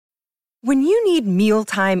When you need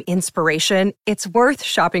mealtime inspiration, it's worth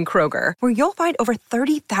shopping Kroger, where you'll find over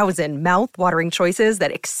 30,000 mouth-watering choices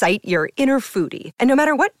that excite your inner foodie. And no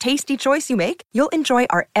matter what tasty choice you make, you'll enjoy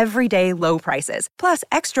our everyday low prices, plus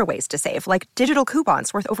extra ways to save, like digital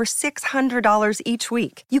coupons worth over $600 each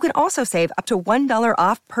week. You can also save up to $1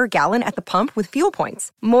 off per gallon at the pump with fuel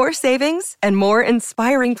points. More savings and more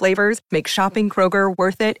inspiring flavors make shopping Kroger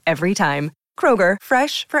worth it every time. Kroger,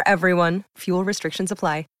 fresh for everyone. Fuel restrictions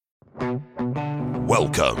apply.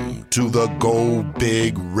 Welcome to the Go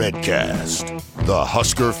Big Redcast, the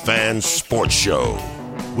Husker Fan Sports Show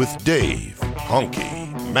with Dave,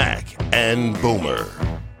 Honky, Mac, and Boomer.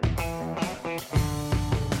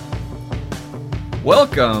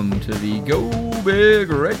 Welcome to the Go Big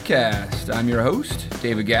Redcast. I'm your host,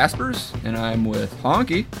 David Gaspers, and I'm with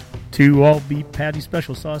Honky. 2 all-beef patty,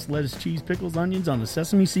 special sauce, lettuce, cheese, pickles, onions on the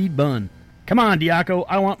sesame seed bun. Come on, Diaco,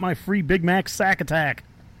 I want my free Big Mac sack attack.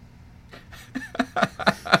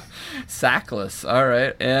 Sackless, all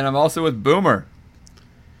right. And I'm also with Boomer.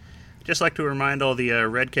 Just like to remind all the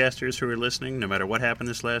Redcasters who are listening, no matter what happened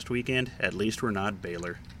this last weekend, at least we're not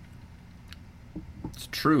Baylor. It's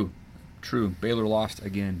true. Baylor lost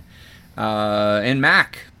again. And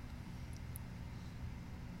Mac.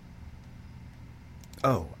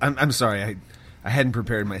 Oh, I'm sorry. I hadn't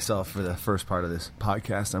prepared myself for the first part of this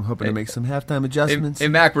podcast. I'm hoping to make some halftime adjustments. Hey,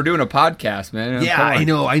 Mac, we're doing a podcast, man. Yeah, I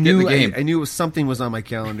know. I knew something was on my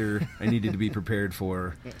calendar I needed to be prepared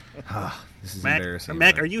for. This is embarrassing.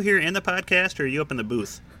 Mac, are you here in the podcast or are you up in the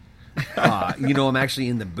booth? I'm actually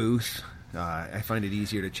in the booth. I find it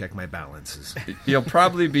easier to check my balances. You'll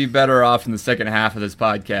probably be better off in the second half of this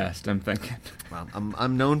podcast, I'm thinking. Well,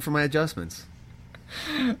 I'm known for my adjustments.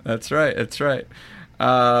 That's right.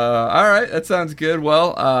 All right, that sounds good.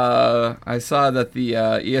 Well, I saw that the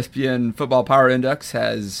ESPN Football Power Index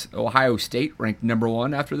has Ohio State ranked number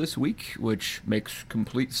 1 after this week, which makes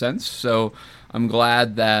complete sense. So I'm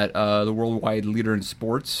glad that the worldwide leader in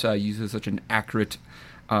sports uses such an accurate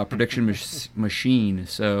prediction machine.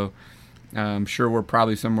 So I'm sure we're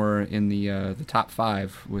probably somewhere in the top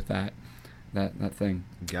 5 with that thing.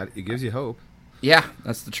 It gives you hope. Yeah,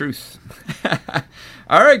 that's the truth.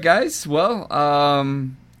 All right, guys. Well,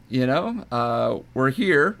 we're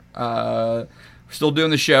here. We're still doing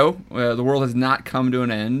the show. The world has not come to an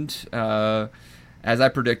end. As I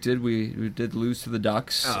predicted, we did lose to the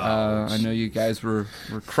Ducks. I know you guys were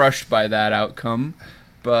crushed by that outcome.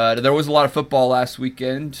 But there was a lot of football last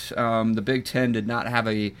weekend. The Big Ten did not have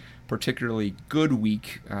a particularly good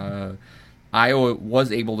week. Iowa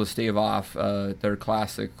was able to stave off their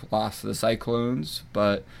classic loss to the Cyclones,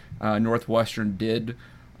 but Northwestern did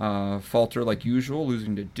falter like usual,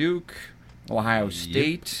 losing to Duke. Ohio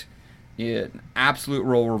State, an absolute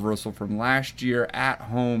role reversal from last year at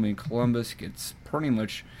home in Columbus, gets pretty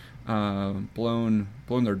much blown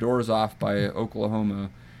their doors off by Oklahoma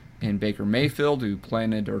and Baker Mayfield, who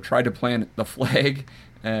tried to plant the flag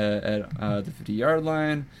at the 50-yard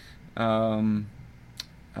line.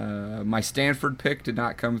 My Stanford pick did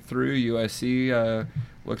not come through. USC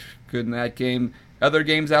looked good in that game. Other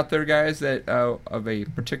games out there, guys, that of a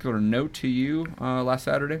particular note to you last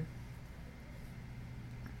Saturday?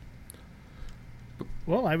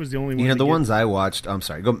 Well, I was the only one. The ones I watched. I'm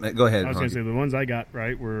sorry. Go ahead. I was going to say the ones I got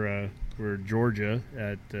right were Georgia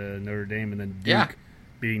at Notre Dame, and then Duke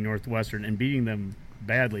beating Northwestern and beating them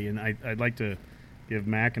badly. And I'd like to give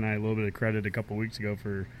Mac and I a little bit of credit a couple weeks ago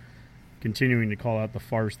for continuing to call out the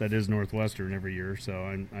farce that is Northwestern every year. So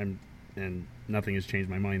I'm and nothing has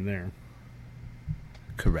changed my mind there.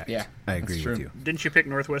 Correct. Yeah, I agree with you. Didn't you pick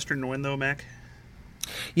Northwestern to win, though, Mac?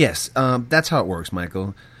 Yes, that's how it works,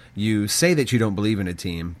 Michael. You say that you don't believe in a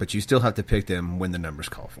team, but you still have to pick them when the numbers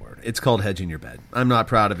call for it. It's called hedging your bet. I'm not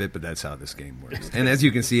proud of it, but that's how this game works. And as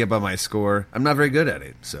you can see about my score, I'm not very good at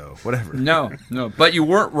it, so whatever. No, but you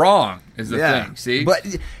weren't wrong is the thing, see? But,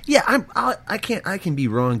 yeah, I can be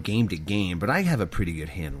wrong game to game, but I have a pretty good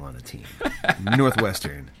handle on a team.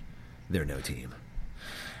 Northwestern, they're no team.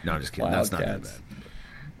 No, I'm just kidding. Wildcats. That's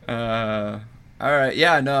not that bad. All right,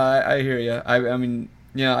 yeah, no, I hear you. I mean...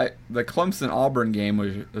 Yeah, the Clemson-Auburn game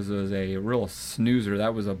was a real snoozer.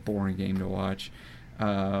 That was a boring game to watch.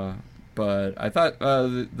 But I thought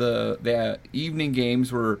the evening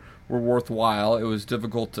games were worthwhile. It was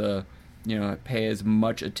difficult to pay as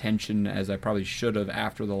much attention as I probably should have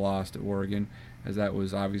after the loss to Oregon, as that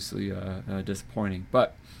was obviously disappointing.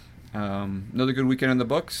 But another good weekend in the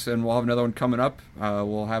books, and we'll have another one coming up.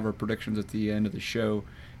 We'll have our predictions at the end of the show,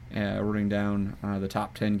 running down the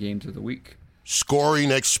top 10 games of the week.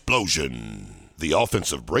 Scoring explosion. The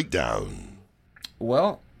offensive breakdown.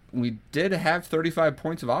 Well, we did have 35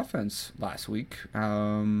 points of offense last week.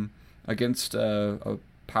 against a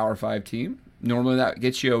Power 5 team. Normally that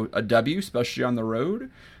gets you a W, especially on the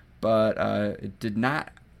road, but it did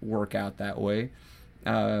not work out that way.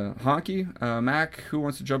 Honky, Mac, who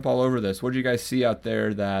wants to jump all over this? What did you guys see out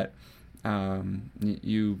there that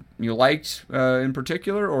you liked in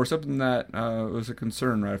particular, or something that was a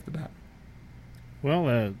concern right off the bat?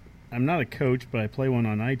 Well, I'm not a coach, but I play one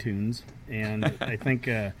on iTunes, and I think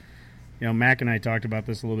Mac and I talked about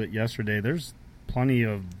this a little bit yesterday. There's plenty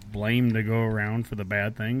of blame to go around for the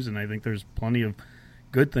bad things, and I think there's plenty of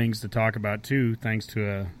good things to talk about too, thanks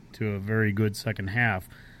to a very good second half.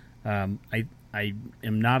 I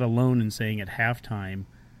am not alone in saying at halftime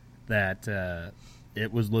that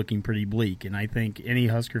it was looking pretty bleak, and I think any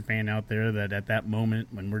Husker fan out there that at that moment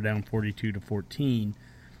when we're down 42-14,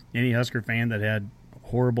 any Husker fan that had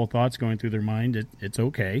horrible thoughts going through their mind, it's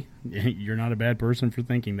okay. You're not a bad person for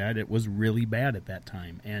thinking that. It was really bad at that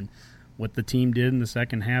time, and what the team did in the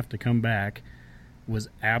second half to come back was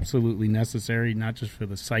absolutely necessary, not just for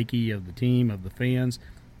the psyche of the team, of the fans.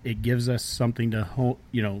 It gives us something to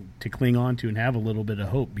to cling on to and have a little bit of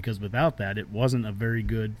hope, because without that, it wasn't a very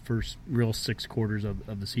good first real 6 quarters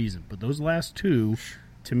of the season. But those last 2,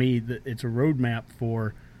 to me, it's a roadmap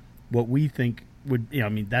for what we think would,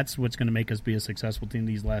 that's what's going to make us be a successful team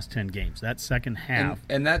these last 10 games. That second half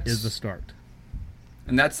and that's, is the start.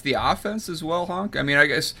 And that's the offense as well, Honk? I mean, I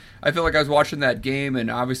guess I feel like I was watching that game, and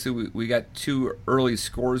obviously we got 2 early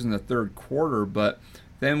scores in the third quarter, but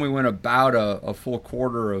then we went about a full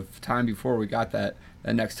quarter of time before we got that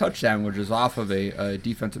next touchdown, which is off of a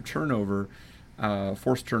defensive turnover,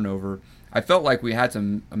 forced turnover. I felt like we had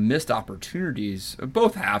some missed opportunities,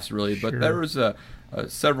 both halves really, but there was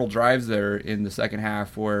several drives there in the second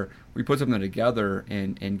half where we put something together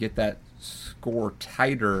and get that score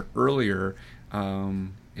tighter earlier.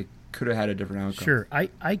 It could have had a different outcome. Sure.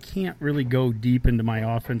 I can't really go deep into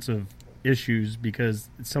my offensive issues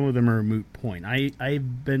because some of them are a moot point.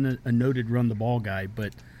 I've been a noted run-the-ball guy,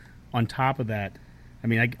 but on top of that,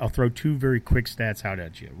 I'll throw 2 very quick stats out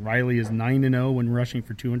at you. Riley is 9-0 when rushing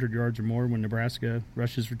for 200 yards or more when Nebraska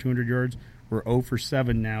rushes for 200 yards. We're 0 for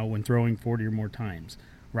 7 now when throwing 40 or more times.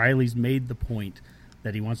 Riley's made the point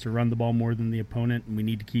that he wants to run the ball more than the opponent, and we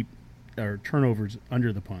need to keep our turnovers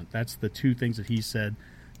under the punt. That's the 2 things that he said.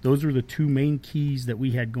 Those are the 2 main keys that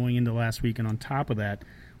we had going into last week, and on top of that,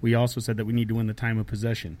 we also said that we need to win the time of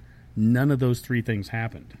possession. None of those 3 things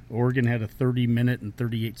happened. Oregon had a 30-minute and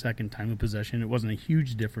 38-second time of possession. It wasn't a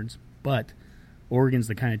huge difference, but Oregon's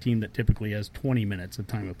the kind of team that typically has 20 minutes of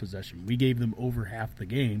time of possession. We gave them over half the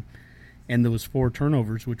game, and those 4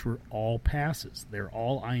 turnovers, which were all passes. They're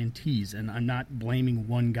all INTs, and I'm not blaming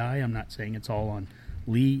one guy. I'm not saying it's all on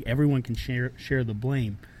Lee. Everyone can share the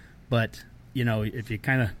blame, but if you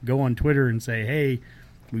kind of go on Twitter and say, hey,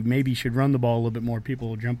 we maybe should run the ball a little bit more, people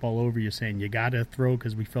will jump all over you saying you got to throw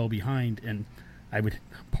because we fell behind, and I would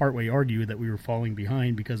partway argue that we were falling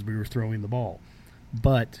behind because we were throwing the ball.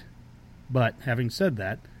 But having said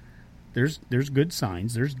that, there's good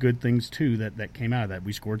signs. There's good things too that came out of that.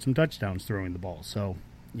 We scored some touchdowns throwing the ball. So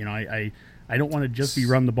I don't want to just be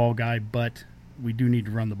run the ball guy, but we do need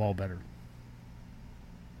to run the ball better.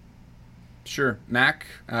 Sure. Mac,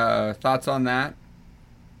 thoughts on that?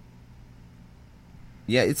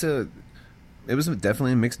 Yeah, it was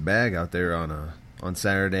definitely a mixed bag out there on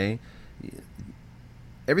Saturday.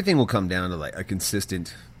 Everything will come down to like a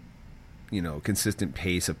consistent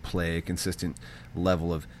pace of play, a consistent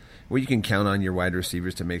level of where you can count on your wide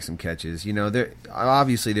receivers to make some catches. There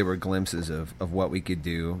were glimpses of what we could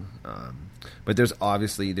do, but there's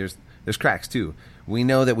cracks too. We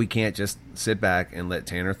know that we can't just sit back and let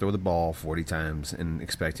Tanner throw the ball 40 times and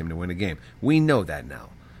expect him to win a game. We know that now.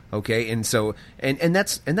 Okay, and so and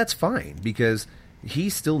that's fine because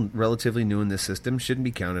he's still relatively new in this system, shouldn't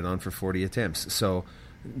be counted on for 40 attempts. So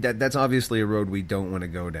that's obviously a road we don't want to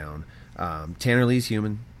go down. Tanner Lee's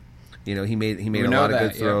human. He made a lot of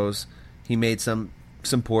good throws. Yeah. He made some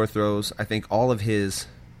poor throws. I think all of his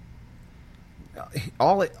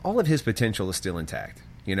potential is still intact.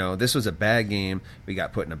 This was a bad game. We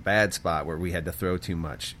got put in a bad spot where we had to throw too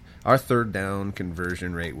much. Our third down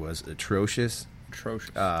conversion rate was atrocious.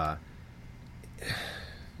 That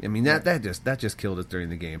just killed us during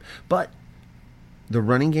the game. But the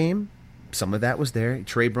running game, some of that was there.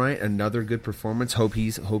 Trey Bryant, another good performance. Hope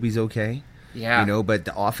he's okay. Yeah. But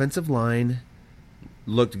the offensive line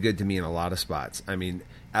looked good to me in a lot of spots.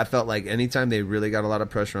 I felt like anytime they really got a lot of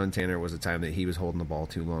pressure on Tanner was a time that he was holding the ball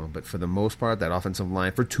too long. But for the most part, that offensive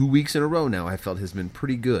line for 2 weeks in a row now, I felt has been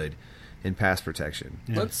pretty good in pass protection.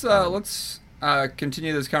 Yeah.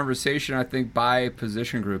 continue this conversation, I think, by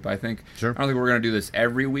position group. I think Sure. I don't think we're going to do this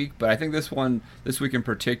every week, but I think this week in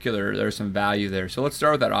particular, there's some value there. So let's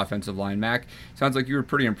start with that offensive line. Mac, sounds like you were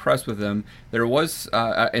pretty impressed with them. There was,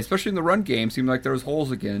 especially in the run game, seemed like there was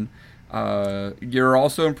holes again. You're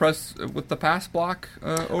also impressed with the pass block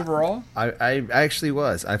overall? I actually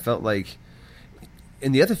was. I felt like,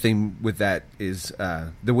 and the other thing with that is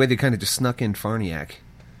the way they kind of just snuck in Farniak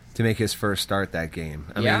to make his first start that game.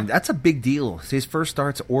 I mean, that's a big deal. His first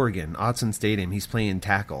start's Oregon, Autzen Stadium. He's playing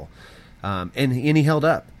tackle, and he held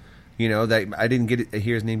up. You know, that I didn't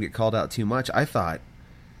hear his name get called out too much. I thought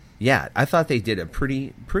they did a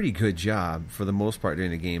pretty good job for the most part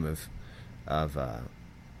during the game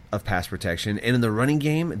of pass protection. And in the running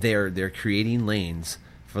game, they're creating lanes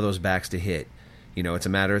for those backs to hit. You know, it's a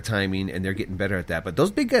matter of timing, and they're getting better at that. But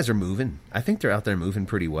those big guys are moving. I think they're out there moving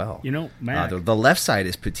pretty well. You know, Mac. The left side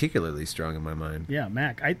is particularly strong in my mind. Yeah,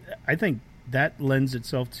 Mac. I think that lends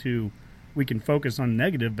itself to, we can focus on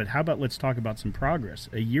negative, but how about let's talk about some progress.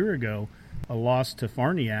 A year ago, a loss to a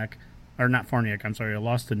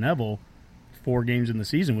loss to Neville 4 games in the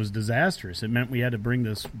season was disastrous. It meant we had to bring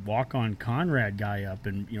this walk-on Conrad guy up,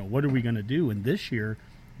 and, you know, what are we going to do? And this year,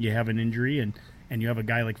 you have an injury, and you have a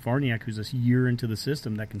guy like Farniak who's a year into the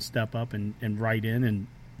system that can step up and right in, and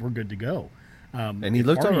we're good to go. And he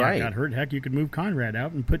looked all right. Got hurt. Heck, you could move Conrad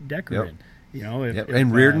out and put Decker in. You know,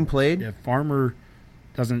 and Reardon played. If Farmer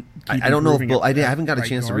doesn't, I don't know if I haven't got a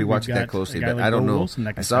chance to rewatch it that closely, but I don't know.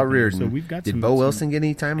 I saw Reardon. So we've got Did Bo Wilson get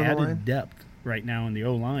any time on the line? Added depth right now in the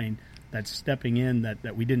O line that's stepping in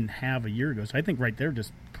that we didn't have a year ago. So I think right there,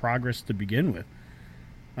 just progress to begin with.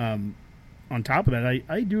 On top of that,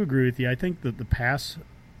 I do agree with you. I think that the pass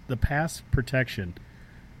protection,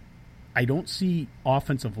 I don't see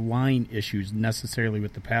offensive line issues necessarily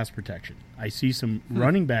with the pass protection. I see some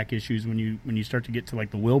running back issues when you start to get to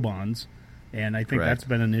like the Wilbons, and I think that's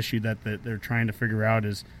been an issue that they're trying to figure out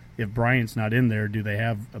is if Bryant's not in there, do they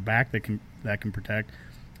have a back that can protect?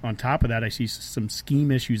 On top of that, I see some scheme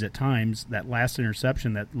issues at times. That last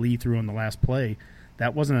interception that Lee threw on the last play,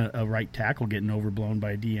 that wasn't a right tackle getting overblown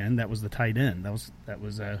by a DN. That was the tight end. That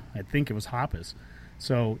was I think it was Hoppus.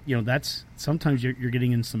 So, you know, that's sometimes you're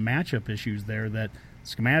getting in some matchup issues there that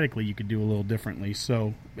schematically you could do a little differently.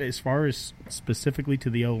 So as far as specifically to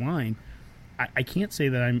the O-line, I can't say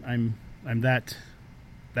that I'm that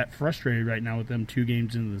frustrated right now with them 2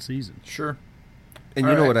 games into the season. Sure. And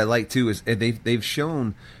you know what I like too is they've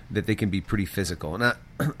shown that they can be pretty physical. And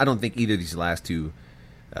I don't think either of these last 2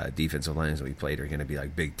 defensive lines that we played are going to be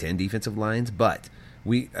like Big Ten defensive lines, but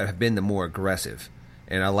we have been the more aggressive,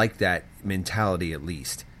 and I like that mentality at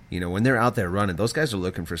least. You know, when they're out there running, those guys are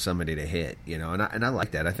looking for somebody to hit. You know, and I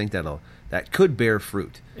like that. I think that could bear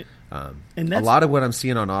fruit. And a lot of what I'm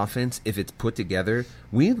seeing on offense, if it's put together,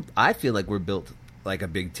 I feel like we're built like a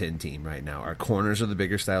Big Ten team right now. Our corners are the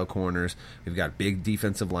bigger style corners. We've got big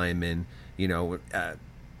defensive linemen. You know,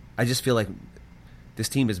 I just feel like this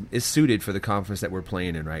team is suited for the conference that we're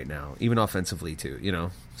playing in right now, even offensively too. You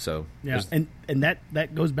know, so yeah, and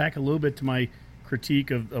that goes back a little bit to my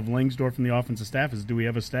critique of Langsdorf and the offensive staff is, do we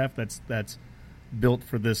have a staff that's built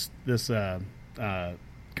for this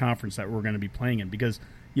conference that we're going to be playing in? Because,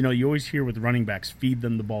 you know, you always hear with running backs, feed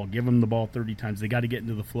them the ball, give them the ball 30 times. They got to get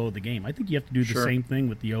into the flow of the game. I think you have to do the same thing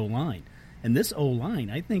with the O-line. And this O-line,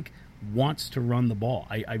 I think, wants to run the ball.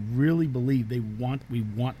 I really believe we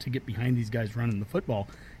want to get behind these guys running the football.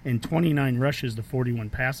 And 29 rushes to 41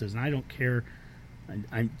 passes. And I don't care.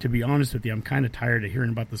 To be honest with you, I'm kind of tired of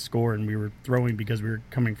hearing about the score and we were throwing because we were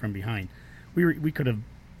coming from behind.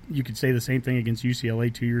 You could say the same thing against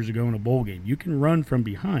UCLA 2 years ago in a bowl game. You can run from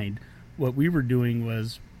behind. What we were doing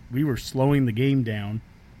was we were slowing the game down,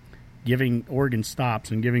 giving Oregon stops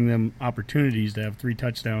and giving them opportunities to have 3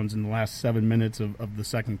 touchdowns in the last 7 minutes of the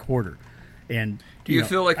second quarter. And do you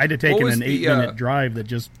feel like I'd have taken an 8-minute drive that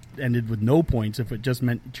just ended with no points if it just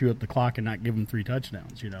meant chew up the clock and not give them 3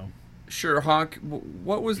 touchdowns, you know? Sure, Honk.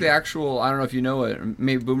 What was the actual, I don't know if you know it,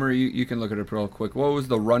 maybe Boomer, you can look at it real quick. What was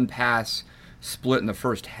the run-pass split in the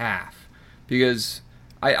first half? Because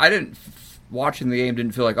I didn't, watching the game,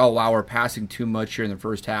 didn't feel like, oh, wow, we're passing too much here in the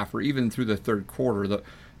first half, or even through the third quarter.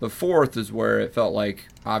 The fourth is where it felt like,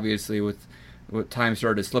 obviously, with time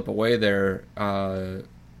started to slip away there,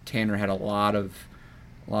 Tanner had a lot of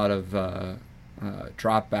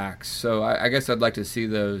dropbacks. So I guess I'd like to see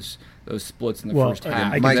those splits in the first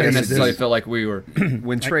half. I didn't necessarily feel like we were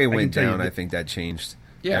when Trey went down. I think that changed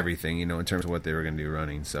everything, you know, in terms of what they were going to do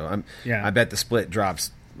running. So I bet the split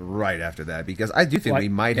drops right after that, because I do think we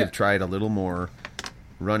might have tried a little more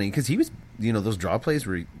running, because he was, you know, those draw plays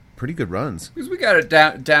were pretty good runs. Because we got it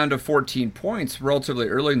down to 14 points relatively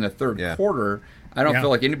early in the third quarter. I don't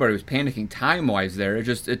feel like anybody was panicking time-wise there.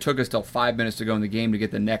 It took us till 5 minutes to go in the game to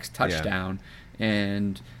get the next touchdown,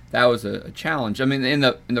 and that was a challenge. I mean, in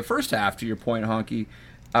the first half, to your point, Honky,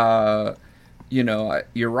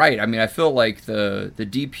 you're right. I mean, I feel like the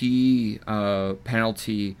DP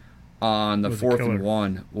penalty on the 4th and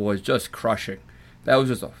 1 was just crushing. That was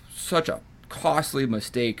just such a costly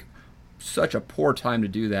mistake, such a poor time to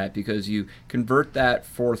do that, because you convert that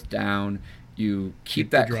 4th down. You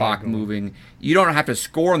keep that clock moving. You don't have to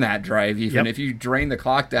score on that drive, even if you drain the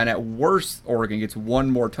clock down. At worst, Oregon gets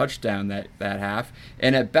one more touchdown that half,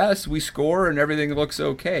 and at best, we score and everything looks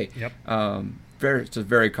okay. It's a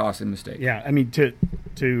very costly mistake. Yeah, I mean, to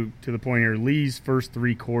the point here, Lee's first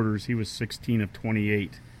 3 quarters, he was 16 of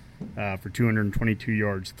 28 for 222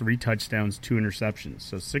 yards, 3 touchdowns, 2 interceptions.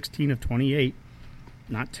 So 16 of 28,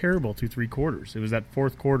 not terrible through 3 quarters. It was that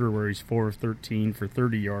 4th quarter where he's 4 of 13 for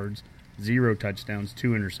 30 yards. 0 touchdowns,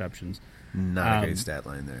 2 interceptions. Not a great stat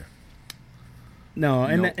line there. No,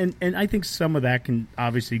 and I think some of that can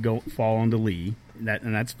obviously fall onto Lee,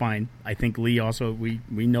 and that's fine. I think Lee also, we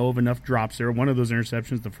know of enough drops there. One of those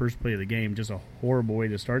interceptions, the first play of the game, just a horrible way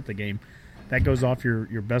to start the game. That goes off your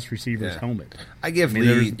best receiver's helmet. I give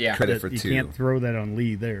Lee credit for 2. You can't throw that on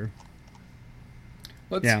Lee there.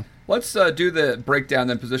 Let's do the breakdown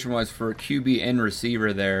then position-wise for QB and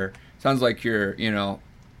receiver there. Sounds like you're,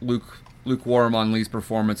 lukewarm on Lee's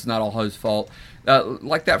performance. Not all his fault.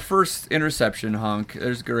 Like that first interception, Honk,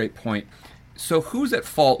 there's a great point. So who's at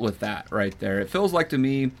fault with that right there? It feels like to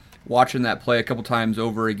me, watching that play a couple times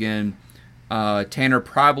over again, Tanner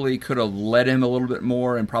probably could have led him a little bit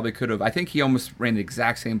more and probably could have. I think he almost ran the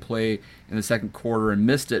exact same play in the second quarter and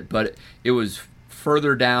missed it, but it was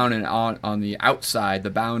further down and on the outside,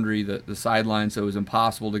 the boundary, the sideline, so it was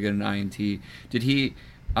impossible to get an INT. Did he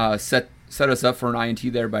set us up for an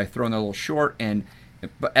INT there by throwing a little short?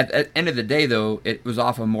 But at the end of the day, though, it was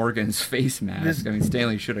off of Morgan's face mask.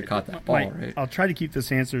 Stanley should have caught that ball, right? I'll try to keep this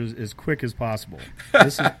answer as quick as possible.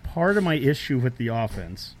 This is part of my issue with the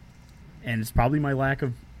offense, and it's probably my lack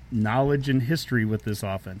of knowledge and history with this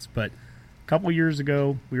offense. But a couple years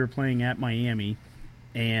ago, we were playing at Miami,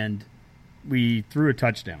 and we threw a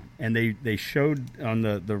touchdown. And they showed on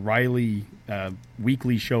the Riley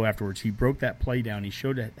weekly show afterwards, he broke that play down. He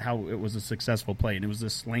showed how it was a successful play, and it was a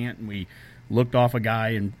slant, and we looked off a guy,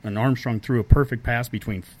 and Armstrong threw a perfect pass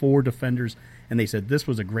between 4 defenders, and they said this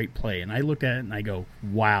was a great play. And I looked at it, and I go,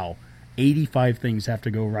 wow, 85 things have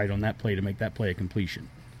to go right on that play to make that play a completion.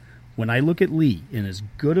 When I look at Lee, and as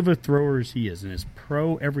good of a thrower as he is, and as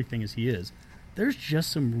pro everything as he is, there's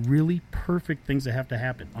just some really perfect things that have to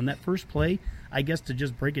happen. On that first play, I guess to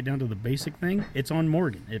just break it down to the basic thing, it's on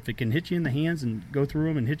Morgan. If it can hit you in the hands and go through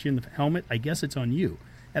them and hit you in the helmet, I guess it's on you.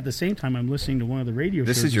 At the same time, I'm listening to one of the radio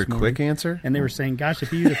shows. This is your quick answer? And they were saying, gosh,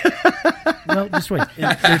 if you... well, just wait.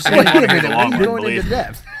 They're saying, going into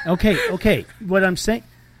depth. Okay.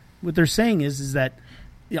 What they're saying is that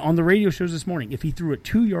on the radio shows this morning, if he threw it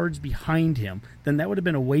 2 yards behind him, then that would have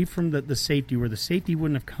been away from the safety, where the safety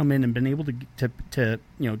wouldn't have come in and been able to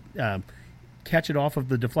catch it off of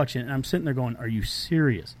the deflection. And I'm sitting there going, are you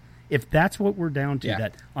serious? If that's what we're down to,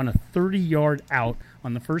 that on a 30-yard out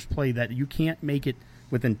on the first play that you can't make it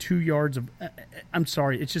within 2 yards of, I'm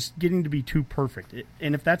sorry, it's just getting to be too perfect.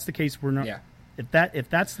 And if that's the case, we're not. Yeah. If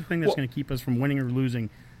that's the thing that's going to keep us from winning or losing,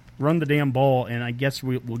 run the damn ball, and I guess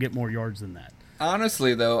we'll get more yards than that.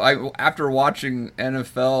 Honestly, though, after watching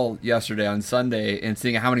NFL yesterday on Sunday and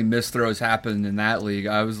seeing how many missed throws happened in that league,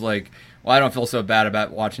 I was like, well, I don't feel so bad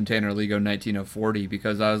about watching Tanner Lee go 19-40,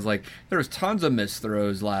 because I was like, there was tons of missed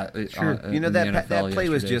throws. Sure. That play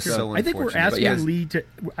was just so unfortunate.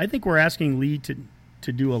 I think we're asking Lee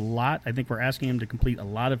to do a lot. I think we're asking him to complete a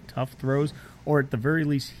lot of tough throws, or at the very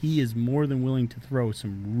least, he is more than willing to throw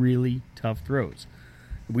some really tough throws.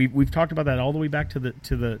 We've talked about that all the way back to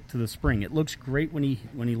the spring. It looks great when he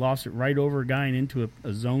lofts it right over a guy and into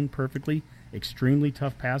a zone perfectly. Extremely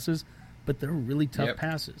tough passes, but they're really tough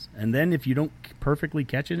passes. And then if you don't perfectly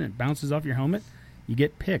catch it and it bounces off your helmet, you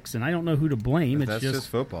get picks. And I don't know who to blame. That's just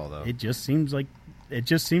football, though. It just seems like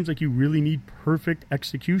you really need perfect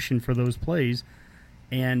execution for those plays,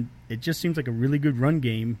 and it just seems like a really good run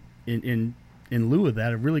game. In lieu of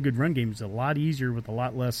that, a really good run game is a lot easier with a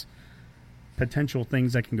lot less potential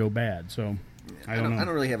things that can go bad. So I don't know. I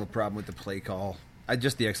don't really have a problem with the play call.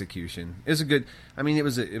 Just the execution. It was a good. I mean, it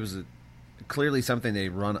was clearly something they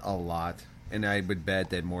run a lot, and I would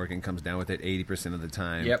bet that Morgan comes down with it 80% of the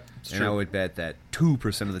time. Yep, it's true. I would bet that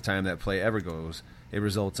 2% of the time that play ever goes, it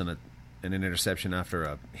results in an interception after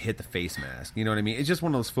a hit the face mask. You know what I mean? It's just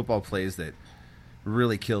one of those football plays that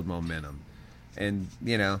really killed momentum. And,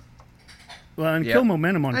 Well, and kill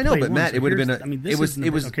momentum on I know, play but one, Matt, so it would have here's- been I mean, this is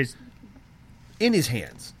it was okay. in his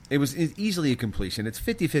hands. It was easily a completion. It's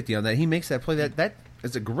 50-50 on that. He makes that play. That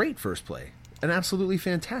is a great first play. An absolutely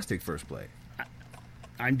fantastic first play.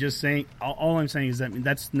 I'm just saying. All I'm saying is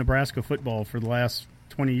that's Nebraska football for the last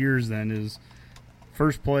 20 years. Then is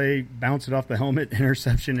first play, bounce it off the helmet,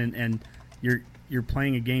 interception, and you're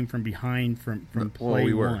playing a game from behind from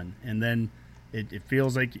play one, and then it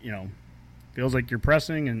feels like you're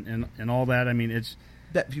pressing and all that. I mean, it's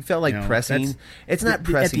that you felt like pressing. It's not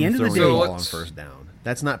pressing. At the end of the throwing day, the ball on first down.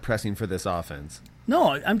 That's not pressing for this offense.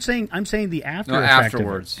 No, I'm saying the after effect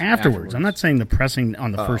afterwards. Afterwards. I'm not saying the pressing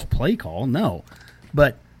on the first play call. No,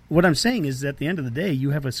 but what I'm saying is at the end of the day, you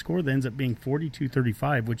have a score that ends up being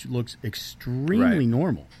 42-35, which looks extremely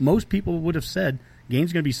normal. Most people would have said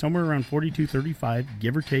game's going to be somewhere around 42-35,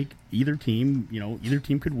 give or take. Either team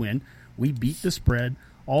could win. We beat the spread,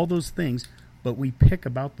 all those things, but we pick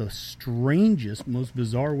about the strangest, most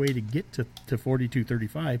bizarre way to get to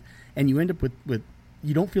 42-35, and you end up with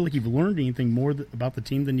you don't feel like you've learned anything more about the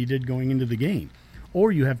team than you did going into the game.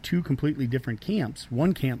 Or you have two completely different camps.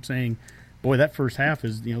 One camp saying, boy, that first half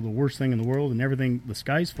is the worst thing in the world and everything, the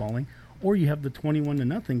sky's falling. Or you have the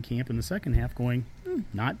 21-0 camp in the second half going,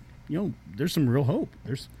 there's some real hope.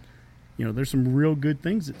 There's some real good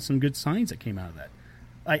things, some good signs that came out of that.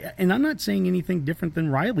 And I'm not saying anything different than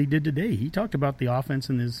Riley did today. He talked about the offense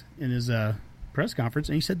in his press conference,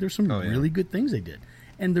 and he said there's some really good things they did.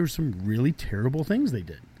 And there's some really terrible things they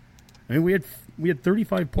did. I mean, we had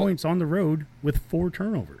 35 points on the road with 4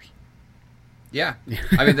 turnovers. Yeah,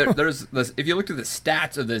 I mean, there's this, if you looked at the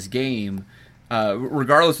stats of this game,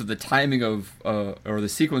 regardless of the timing of or the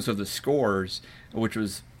sequence of the scores, which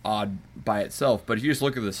was odd by itself, but if you just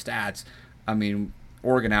look at the stats, I mean,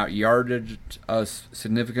 Oregon out-yarded us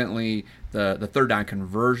significantly. The third down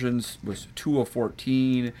conversions was 2 of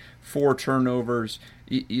 14, 4 turnovers.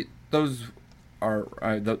 Those are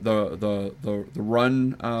the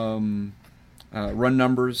run run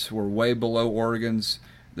numbers were way below Oregon's.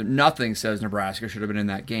 Nothing says Nebraska should have been in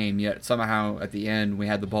that game, yet somehow at the end we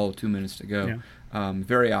had the ball with 2 minutes to go. Yeah.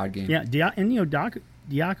 Very odd game. Yeah,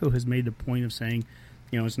 Diaco has made the point of saying,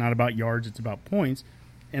 it's not about yards, it's about points.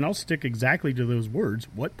 And I'll stick exactly to those words.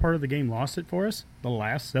 What part of the game lost it for us? The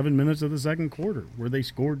last 7 minutes of the second quarter, where they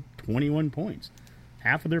scored 21 points.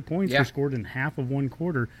 Half of their points were scored in half of one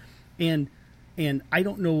quarter. And I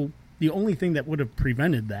don't know, the only thing that would have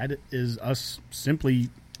prevented that is us simply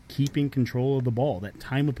keeping control of the ball. That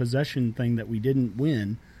time of possession thing that we didn't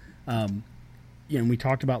win, and we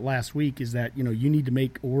talked about last week, is that you need to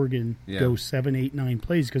make Oregon go 7, 8, 9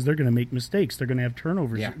 plays because they're going to make mistakes. They're going to have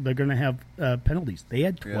turnovers. Yeah. They're going to have penalties. They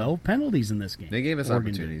had 12 penalties in this game. They gave us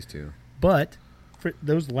opportunities too. But for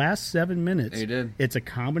those last 7 minutes, they did. It's a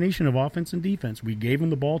combination of offense and defense. We gave them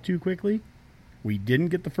the ball too quickly. We didn't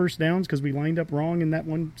get the first downs because we lined up wrong in that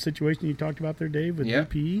one situation you talked about there, Dave, with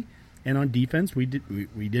DPE. And on defense, we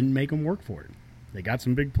didn't make them work for it. They got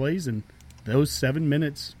some big plays, and those 7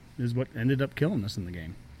 minutes is what ended up killing us in the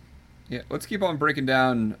game. Yeah, let's keep on breaking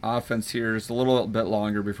down offense here just a little bit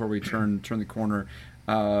longer before we turn the corner.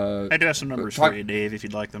 I do have some numbers for you, Dave, if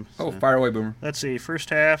you'd like them. Oh, fire away, Boomer. Let's see. First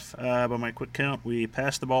half, by my quick count, we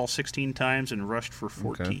passed the ball 16 times and rushed for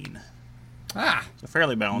 14. Okay. So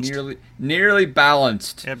fairly balanced. Nearly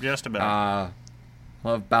balanced. Yep, just about.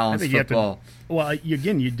 Love balanced football.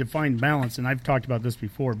 You define balance, and I've talked about this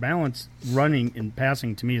before. Balance, running and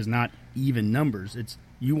passing, to me, is not even numbers. It's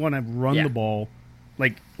you want to run the ball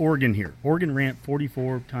like Oregon here. Oregon ran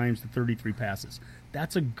 44 times to 33 passes.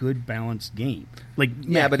 That's a good balanced game. But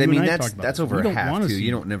I mean that's over a half too.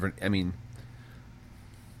 You don't never. I mean,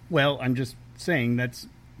 well, I'm just saying that's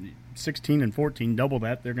 16 and 14, double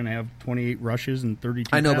that. They're going to have 28 rushes and 32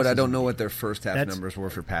 I know, passes. but I don't know what their first half numbers were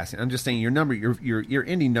for passing. I'm just saying your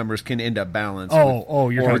ending numbers can end up balanced. You're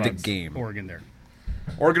talking about the game. Oregon there.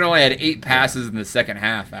 Oregon only had 8 passes in the second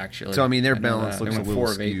half, actually. So I mean, their balance looks a little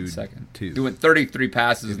 4 of 8 skewed in the second. too. They went 33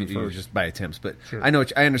 passes in the first, just by attempts. But sure. I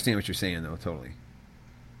understand what you're saying though, totally.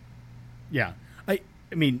 Yeah, I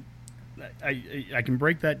mean, I can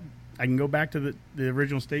break that. I can go back to the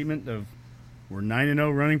original statement of we're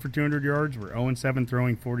 9-0 running for 200 yards. We're 0-7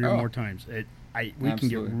 throwing 40 or more times. We can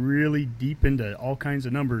get really deep into all kinds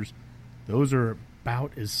of numbers. Those are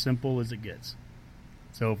about as simple as it gets.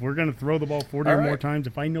 So if we're going to throw the ball 40 or more times,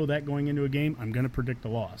 if I know that going into a game, I'm going to predict a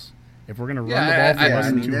loss. If we're going to run the ball for less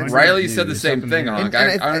than 200, Riley said the same thing, Honk.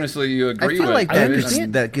 I honestly agree with like I that.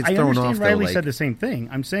 understand. That gets thrown off. Riley said the same thing.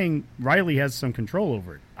 I'm saying Riley has some control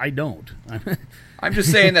over it. I don't. I'm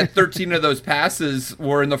just saying that 13 of those passes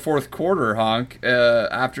were in the fourth quarter, Honk,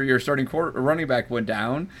 after your starting running back went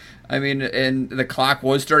down. I mean, and the clock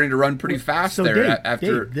was starting to run pretty fast so there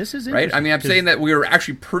Dave, this is right. I mean, I'm saying that we were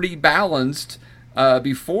actually pretty balanced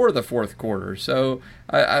before the fourth quarter. So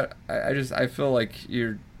I feel like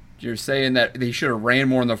you're saying that they should have ran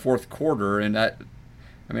more in the fourth quarter, and that.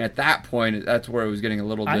 I mean, at that point, that's where it was getting a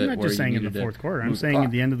little bit. I'm not where just saying in the fourth quarter. I'm saying clock.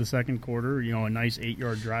 at the end of the second quarter, a nice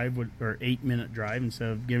 8-yard drive or 8-minute drive instead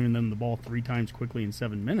of giving them the ball 3 times quickly in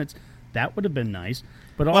 7 minutes. That would have been nice.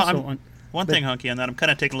 But also, one thing, Hunky, on that, I'm kind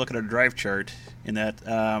of taking a look at our drive chart. In that,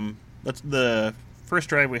 the first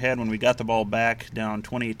drive we had when we got the ball back down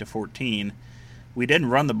 28-14. We didn't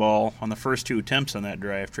run the ball on the first 2 attempts on that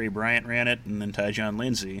drive. Trey Bryant ran it, and then Tyjon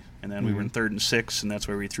Lindsey, and then we were in 3rd and 6, and that's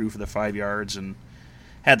where we threw for the 5 yards and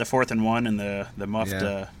had the 4th and 1 and the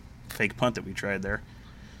muffed fake punt that we tried there.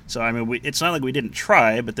 So I mean, it's not like we didn't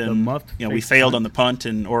try, but then we failed on the punt,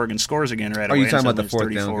 and Oregon scores again right away. Are you talking about the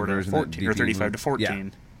 4th down conversion, 14, or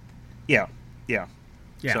 35-14? Yeah. Yeah.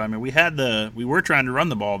 So I mean, we were trying to run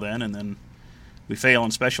the ball then, and then we fail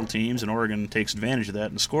on special teams, and Oregon takes advantage of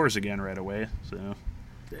that and scores again right away. So.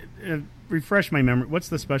 Refresh my memory. What's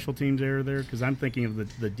the special teams error there? Because I'm thinking of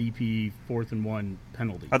the DP 4th and 1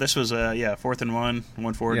 penalty. Oh, this was 4th and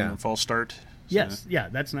 1 forward and a false start. So. Yes,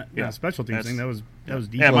 that's not a special teams thing. That was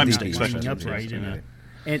DP. Yeah, my mistake. Special teams,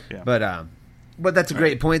 But that's a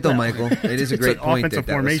great point, though, Michael. It is a great point that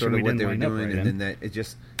was sort of what they were doing, and then that it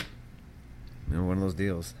just one of those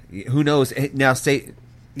deals. Who knows? Now, say.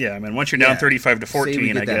 Yeah, I mean, once you're down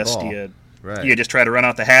 35-14, I guess you just try to run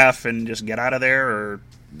out the half and just get out of there, or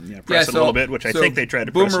press it a little bit, which I think they tried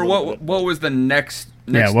to press. Boomer, what was the next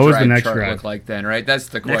what was the next drive look like then? Right, that's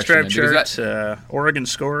the next question. Drive chart. Oregon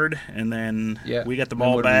scored, and then we got the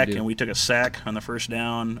ball back, and we took a sack on the first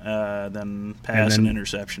down, then pass and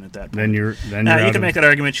interception at that point. Then you can make that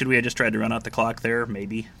argument. Should we have just tried to run out the clock there?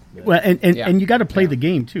 Maybe. Well, and you got to play the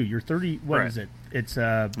game too. You're 30. What is it? It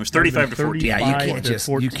was 35-14. Yeah,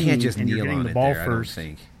 you can't just kneel on the ball there, first. I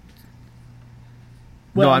don't think.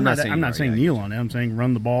 Well, no, I'm not saying kneel on it. I'm saying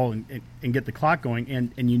run the ball and get the clock going,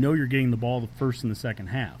 and you're getting the ball the first and the second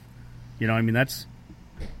half. I mean that's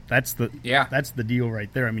the deal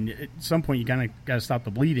right there. I mean, at some point you kind of got to stop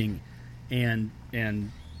the bleeding,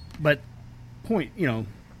 but point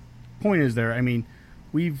is there. I mean,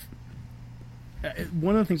 we've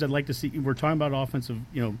one of the things I'd like to see. We're talking about offensive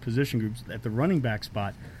position groups at the running back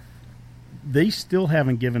spot. They still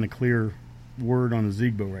haven't given a clear word on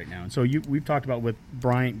Ozigbo right now. And so we've talked about with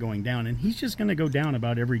Bryant going down, and he's just going to go down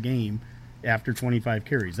about every game after 25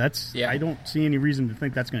 carries. I don't see any reason to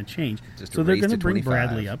think that's going to change. So they're going to bring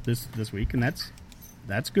Bradley up this week, and that's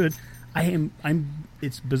good.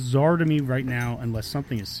 It's bizarre to me right now, unless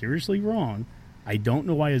something is seriously wrong. I don't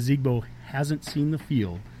know why Ozigbo hasn't seen the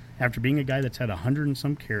field after being a guy that's had 100 and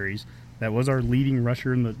some carries, that was our leading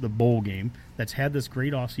rusher in the bowl game, that's had this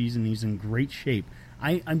great offseason, he's in great shape.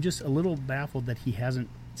 I'm just a little baffled that he hasn't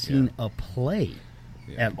seen a play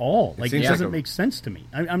at all. Like, it doesn't make sense to me.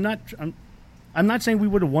 I'm not saying we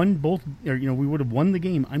would have won both, or we would have won the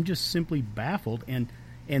game. I'm just simply baffled, and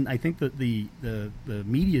I think that the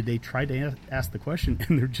media day tried to ask the question,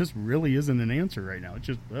 and there just really isn't an answer right now. It's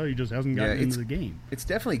just he just hasn't gotten into the game. It's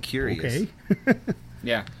definitely curious. Okay.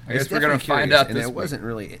 Yeah, I guess we're going to find out. And it wasn't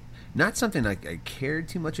really not something I cared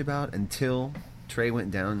too much about until Trey went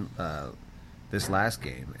down this last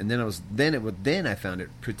game, and then I found it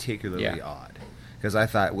particularly odd, because I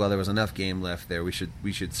thought, well, there was enough game left there. We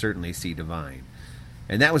should certainly see Devine,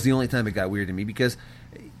 and that was the only time it got weird to me, because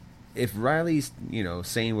if Riley's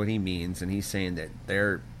saying what he means, and he's saying that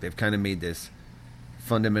they've kind of made this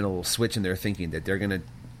fundamental switch in their thinking that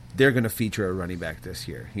they're gonna feature a running back this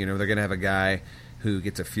year. They're gonna have a guy who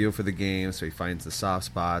gets a feel for the game, so he finds the soft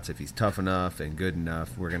spots. If he's tough enough and good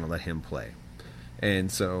enough, we're gonna let him play.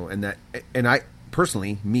 And I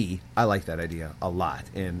personally, I like that idea a lot.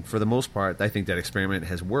 And for the most part, I think that experiment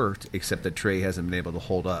has worked, except that Trey hasn't been able to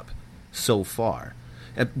hold up so far.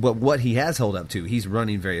 But what he has held up to, he's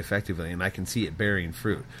running very effectively, and I can see it bearing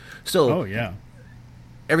fruit. So,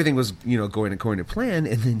 everything was going according to plan,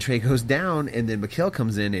 and then Trey goes down, and then Mikal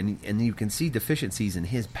comes in, and you can see deficiencies in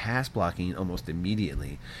his pass blocking almost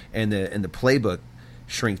immediately, and the playbook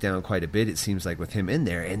shrink down quite a bit. It seems like with him in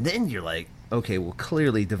there, and then you're like, okay, well,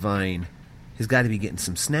 clearly Devine has got to be getting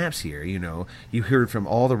some snaps here. You heard from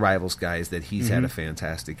all the Rivals guys that he's had a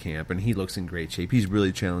fantastic camp, and he looks in great shape. He's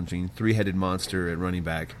really challenging, 3-headed monster at running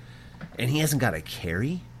back, and he hasn't got a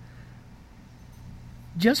carry.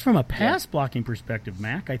 just from a pass blocking perspective,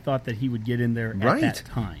 Mac, I thought that he would get in there at that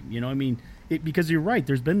time. You know, I mean, because you're right.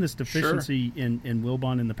 There's been this deficiency in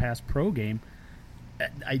Wilbon in the past pro game.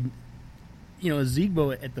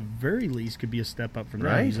 Ezigbo at the very least could be a step up from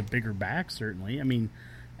that. He's a bigger back, certainly. I mean,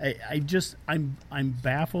 I'm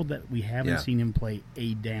baffled that we haven't seen him play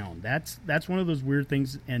a down. That's one of those weird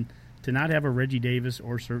things, and to not have a Reggie Davis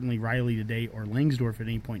or certainly Riley today or Langsdorf at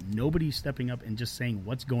any point, nobody's stepping up and just saying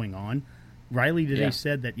what's going on. Riley today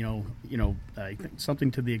said that I think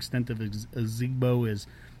something to the extent of Ezigbo is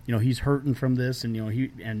he's hurting from this and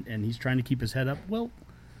and he's trying to keep his head up. Well,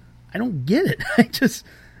 I don't get it.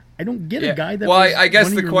 I don't get a guy that. Well, I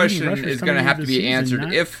guess the question is going to have to be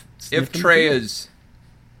answered if Trey is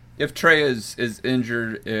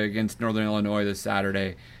injured against Northern Illinois this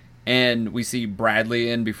Saturday, and we see Bradley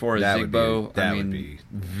in before Ezigbo. That would be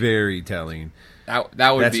very telling.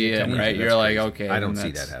 That would be it, right? You're like, okay, I don't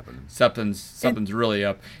see that happening. Something's really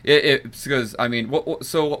up. It's because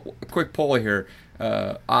so a quick poll here: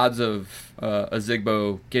 odds of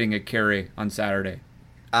Ezigbo getting a carry on Saturday.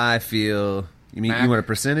 I feel. You mean Mac, you want a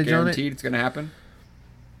percentage on it? Guaranteed it's going to happen?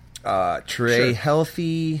 Trey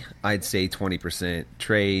healthy, I'd say 20%.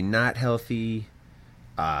 Trey not healthy,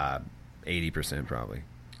 80% probably.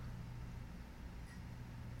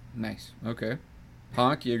 Nice. Okay.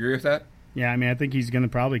 Honk, you agree with that? Yeah, I mean, I think he's going to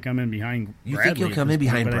probably come in behind Bradley. You think he'll come in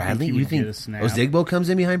behind Bradley? You think Ezigbo comes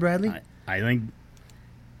in behind Bradley? I think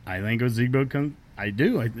Ezigbo comes. I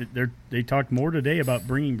do. They talked more today about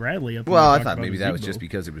bringing Bradley up. Well, I thought maybe that was just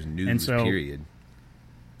because it was news, period.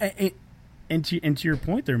 And to your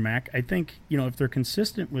point there, Mac, I think if they're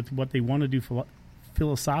consistent with what they want to do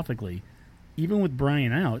philosophically, even with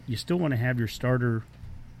Brian out, you still want to have your starter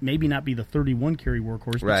maybe not be the 31 carry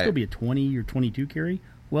workhorse, but still be a 20 or 22 carry.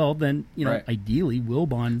 Well, then ideally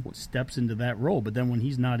Wilbon steps into that role, but then when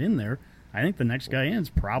he's not in there, I think the next guy in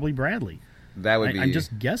is probably Bradley. That would be. I'm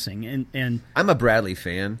just guessing, and I'm a Bradley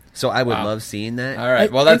fan, so I would love seeing that. All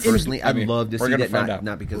right, well, that's personally, I'd love to see that.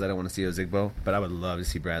 Not because I don't want to see Ezigbo, but I would love to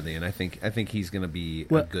see Bradley, and I think he's going to be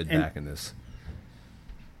a good back in this.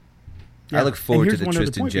 I look forward to the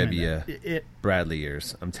Tristan Gebbia Bradley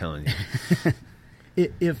years. I'm telling you.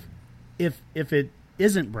 If it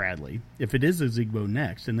isn't Bradley, if it is Ezigbo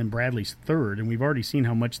next, and then Bradley's third, and we've already seen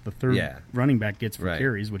how much the third running back gets for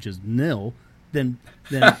carries, which is nil. Then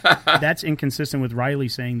that's inconsistent with Riley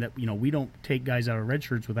saying that we don't take guys out of red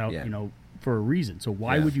shirts without for a reason. So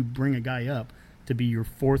why would you bring a guy up to be your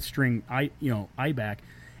fourth string I back?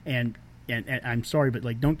 And I'm sorry,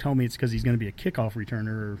 but don't tell me it's because he's going to be a kickoff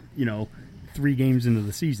returner or 3 games into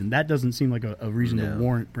the season. That doesn't seem like a reason to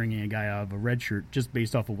warrant bringing a guy out of a red shirt just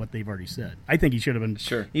based off of what they've already said. I think he should have been.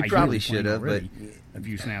 Sure, he probably should have, but a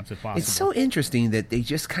few snaps if possible. It's so interesting that they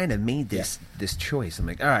just kind of made this choice. I'm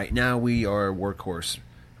like, all right, now we are a workhorse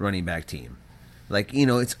running back team.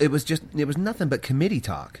 It was nothing but committee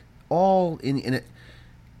talk, all in it.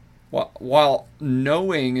 While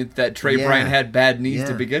knowing that Trey Bryant had bad knees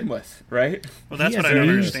to begin with, right? Well, that's what I don't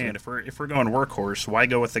understand. If we're going workhorse, why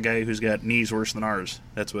go with the guy who's got knees worse than ours?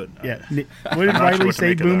 That's what. Yeah. What did Riley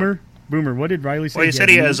say, Boomer? Boomer, what did Riley say? Well, he said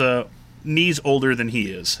he has knees older than he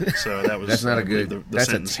is. So that was. That's not a good. That's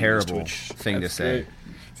a terrible thing to say.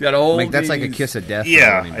 He's got old that's like a kiss of death.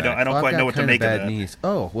 Yeah, I don't quite know what to make of that. Knees.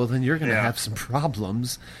 Oh, well, then you're going to have some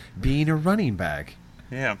problems being a running back.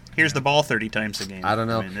 Yeah, here's the ball 30 times a game. I don't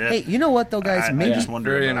know. Hey, you know what though, guys? I just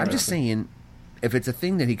wonder. I'm just saying, if it's a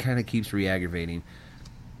thing that he kind of keeps re-aggravating,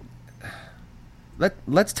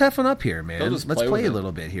 let's toughen up here, man. Let's play a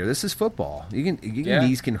little bit here. This is football. Your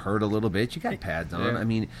knees can hurt a little bit. You got pads on. I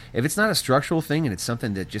mean, if it's not a structural thing and it's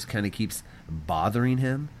something that just kind of keeps bothering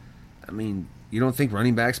him, I mean, you don't think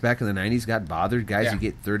running backs back in the 90s got bothered? Guys who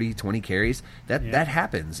get 30, 20 carries? That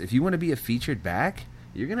happens. If you want to be a featured back,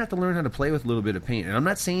 you're going to have to learn how to play with a little bit of pain. And I'm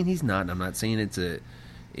not saying he's not, and I'm not saying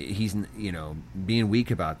he's being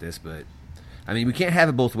weak about this, but I mean, we can't have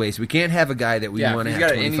it both ways. We can't have a guy that we want to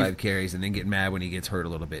have 25 carries and then get mad when he gets hurt a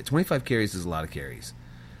little bit. 25 carries is a lot of carries.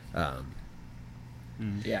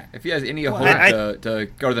 If he has any hope to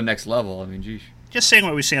go to the next level, I mean, geez. Just saying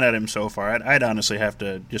what we've seen out of him so far, I'd honestly have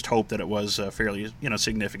to just hope that it was a fairly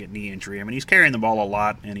significant knee injury. I mean, he's carrying the ball a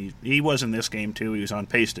lot, and he was in this game too. He was on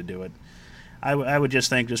pace to do it. I would just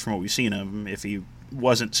think, just from what we've seen of him, if he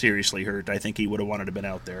wasn't seriously hurt, I think he would have wanted to have been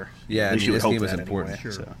out there. Yeah, this game was important.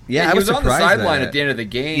 Anyway, so. Yeah, he was on the sideline at the end of the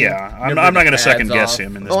game. Yeah, I'm not going to second guess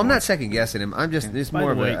him. In this I'm not second guessing him. I'm just it's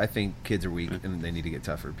more of a I think kids are weak and they need to get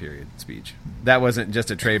tougher. Period. Speech. That wasn't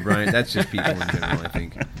just a Trey Bryant. That's just people in general. I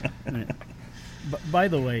think. By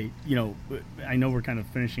the way, I know we're kind of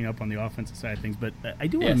finishing up on the offensive side of things, but I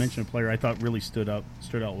do want to mention a player I thought really stood out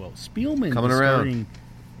well. Spielman coming around.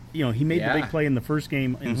 he made the big play in the first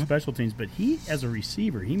game in special teams, but he, as a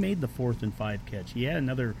receiver, he made the 4th and 5 catch. He had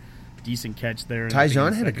another decent catch there.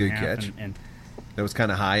 Tyjon had a good catch. And that was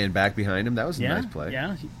kind of high and back behind him. That was a nice play.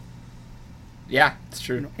 Yeah, it's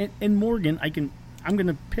true. And Morgan, I'm going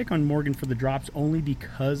to pick on Morgan for the drops only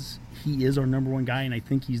because he is our number one guy, and I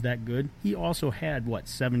think he's that good. He also had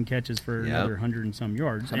 7 catches for another 100 and some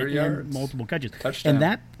yards, and multiple catches. Touchdown.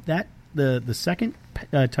 And the second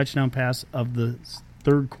touchdown pass of the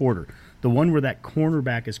third quarter, the one where that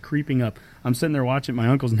cornerback is creeping up. I'm sitting there watching. My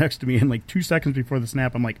uncle's next to me, and like 2 seconds before the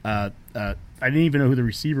snap, I'm like, I didn't even know who the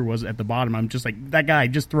receiver was at the bottom. I'm just like, that guy,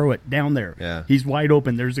 just throw it down there. Yeah. He's wide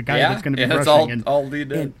open. There's a guy that's going to be rushing. All Lee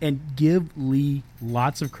did. And give Lee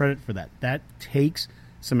lots of credit for that. That takes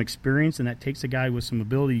some experience, and that takes a guy with some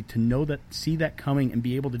ability to know that, see that coming, and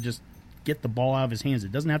be able to just get the ball out of his hands.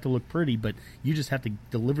 It doesn't have to look pretty, but you just have to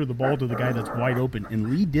deliver the ball to the guy that's wide open,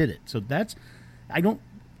 and Lee did it. So that's I don't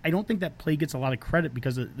think that play gets a lot of credit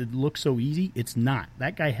because it looks so easy. It's not.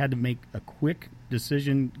 That guy had to make a quick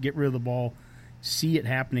decision, get rid of the ball, see it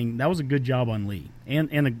happening. That was a good job on Lee,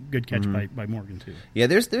 and a good catch by Morgan too. Yeah,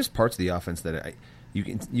 there's parts of the offense that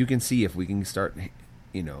you can see if we can start,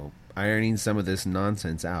 ironing some of this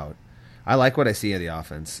nonsense out. I like what I see of the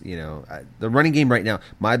offense. The running game right now,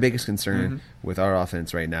 my biggest concern with our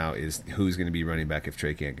offense right now is who's going to be running back if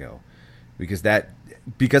Trey can't go. Because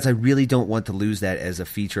I really don't want to lose that as a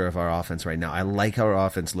feature of our offense right now. I like how our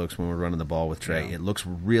offense looks when we're running the ball with Trey. Yeah. It looks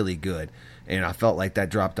really good. And I felt like that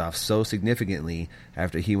dropped off so significantly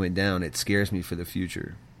after he went down. It scares me for the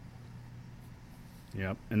future.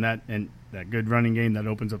 Yep. And that good running game that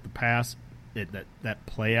opens up the pass, that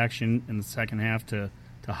play action in the second half to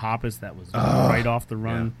Hoppus, that was right off the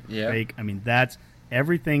run fake. I mean,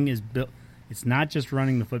 everything is built. It's not just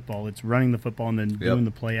running the football. It's running the football and then doing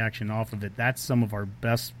the play action off of it. That's some of our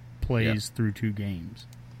best plays through 2 games.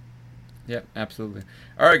 Yep, absolutely.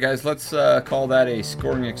 All right, guys, let's call that a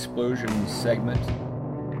scoring explosion segment.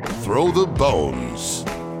 Throw the bones.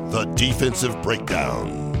 The defensive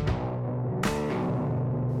breakdown.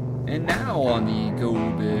 And now on the Go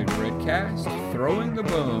Big Redcast, Throwing the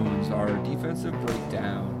Bones, our defensive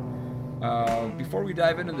breakdown. Before we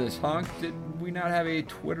dive into this, Honk, did we not have a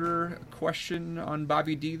Twitter question on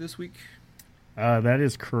Bobby D this week? That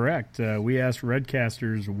is correct. We asked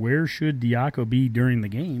Redcasters, where should Diaco be during the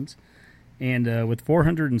games? And with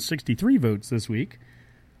 463 votes this week,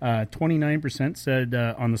 29% said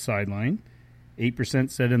on the sideline, 8%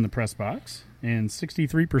 said in the press box, and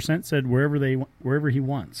 63% said wherever he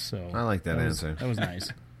wants. So I like that answer. That was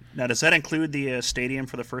nice. Now, does that include the stadium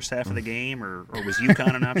for the first half of the game, or was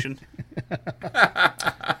UConn an option?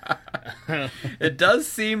 It does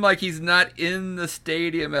seem like he's not in the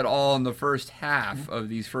stadium at all in the first half of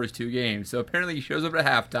these first 2 games. So apparently he shows up at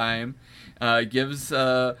halftime, gives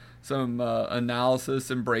some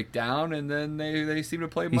analysis and breakdown, and then they seem to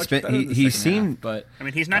play much better in the second half. But I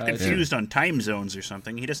mean, he's not confused on time zones or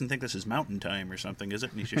something. He doesn't think this is mountain time or something, is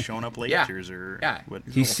it? And he's just showing up late. What?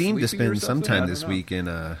 He seemed to spend some time this week in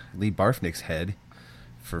Lee Barfnick's head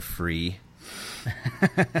for free.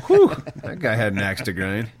 Whew, that guy had an axe to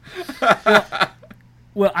grind.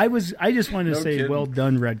 Well, I just wanted to say, well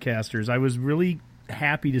done, Redcasters. I was really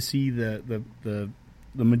happy to see the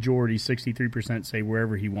majority, 63%, say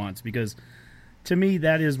wherever he wants, because to me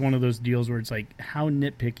that is one of those deals where it's like, how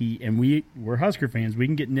nitpicky, and we're Husker fans, we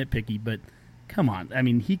can get nitpicky, but come on. I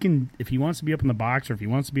mean, he can, if he wants to be up in the box or if he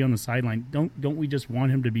wants to be on the sideline, don't we just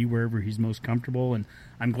want him to be wherever he's most comfortable? And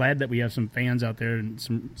I'm glad that we have some fans out there and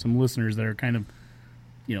some listeners that are kind of,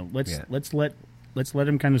 let's let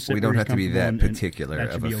him kind of sit. We don't have to be that particular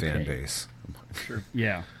of a fan base. Sure.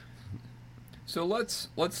 Yeah. So let's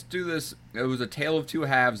do this. It was a tale of 2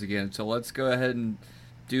 halves again. So let's go ahead and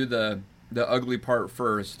do the ugly part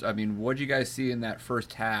first. I mean, what did you guys see in that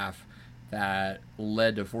first half that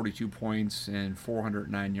led to 42 points and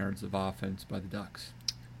 409 yards of offense by the Ducks?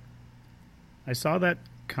 I saw that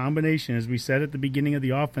combination, as we said at the beginning of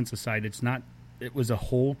the offensive side. It was a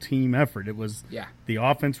whole team effort. It was the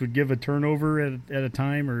offense would give a turnover at a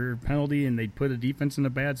time or penalty, and they'd put a defense in a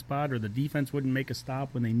bad spot, or the defense wouldn't make a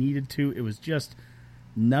stop when they needed to. It was just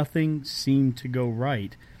nothing seemed to go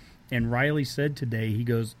right. And Riley said today, he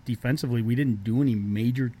goes, defensively, we didn't do any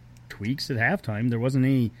major tweaks at halftime. There wasn't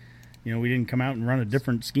any, we didn't come out and run a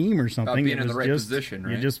different scheme or something. About being in the right position,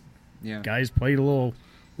 right? Guys played a little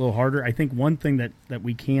harder. I think one thing that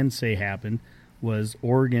we can say happened was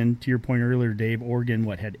Oregon, to your point earlier, Dave, Oregon,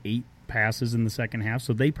 had 8 passes in the second half,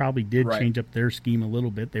 so they probably did change up their scheme a little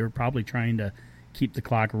bit. They were probably trying to keep the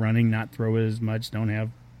clock running, not throw it as much, don't have,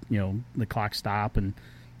 the clock stop and,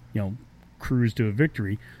 cruise to a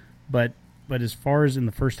victory. But as far as in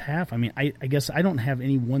the first half, I mean, I guess I don't have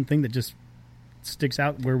any one thing that just sticks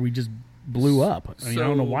out where we just blew up. I mean, I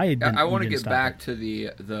don't know why it didn't. I want to get back to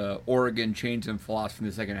the Oregon change in philosophy in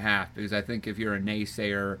the second half, because I think if you're a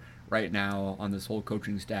naysayer right now on this whole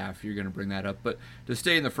coaching staff, you're going to bring that up. But to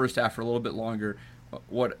stay in the first half for a little bit longer,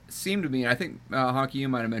 what seemed to me, and I think, Honky, you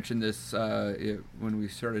might have mentioned this when we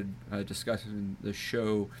started discussing the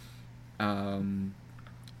show,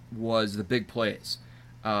 was the big plays.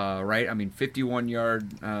 Right? I mean,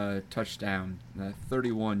 51-yard touchdown,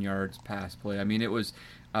 31 yards pass play. I mean, it was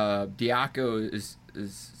Diaco's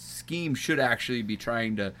scheme should actually be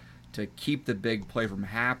trying to keep the big play from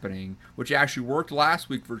happening, which actually worked last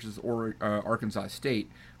week versus Arkansas State.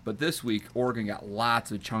 But this week, Oregon got lots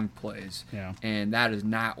of chunk plays, and that is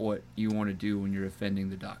not what you want to do when you're defending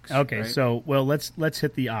the Ducks. Okay, right? So let's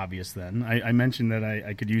hit the obvious then. I mentioned that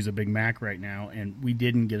I could use a Big Mac right now, and we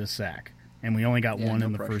didn't get a sack, and we only got one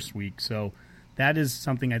in the first week. So that is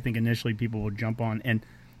something I think initially people will jump on. And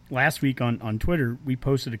last week on Twitter, we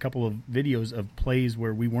posted a couple of videos of plays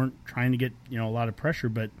where we weren't trying to get a lot of pressure,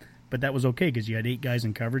 but that was okay because you had 8 guys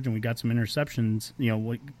in coverage and we got some interceptions.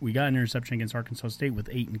 We got an interception against Arkansas State with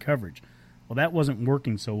 8 in coverage. Well, that wasn't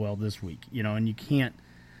working so well this week, and you can't.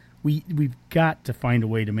 We've got to find a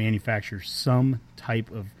way to manufacture some type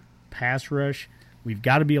of pass rush. We've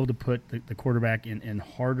got to be able to put the quarterback in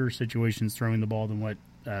harder situations throwing the ball than what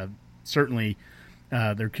certainly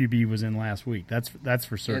their QB was in last week. That's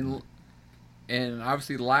for certain. And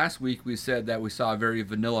obviously last week we said that we saw a very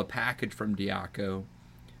vanilla package from Diaco.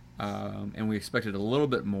 And we expected a little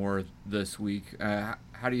bit more this week. How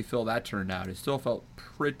do you feel that turned out? It still felt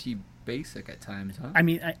pretty basic at times, huh? I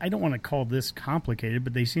mean, I don't want to call this complicated,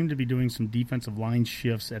 but they seem to be doing some defensive line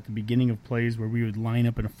shifts at the beginning of plays where we would line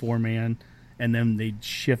up in a 4-man, and then they'd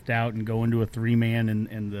shift out and go into a 3-man,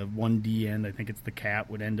 and the 1D end, I think it's the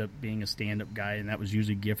Cat, would end up being a stand-up guy, and that was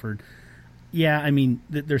usually Gifford. Yeah, I mean,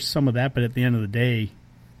 there's some of that, but at the end of the day,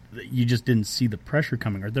 you just didn't see the pressure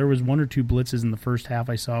coming. Or there was 1 or 2 blitzes in the first half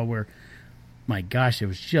I saw where, my gosh, it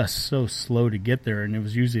was just so slow to get there, and it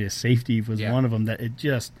was usually a safety was one of them that it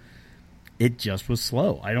just was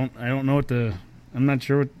slow. I don't know I'm not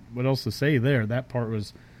sure what else to say there. That part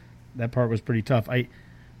was pretty tough. I'll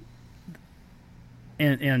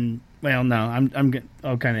kind of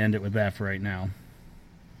end it with that for right now.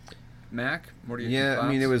 Mac, what do you think? Yeah, I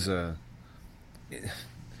mean, it was the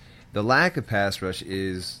lack of pass rush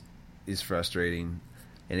is frustrating,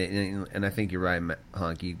 and I think you're right,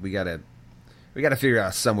 Honky. We gotta figure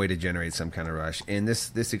out some way to generate some kind of rush. And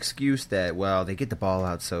this excuse that they get the ball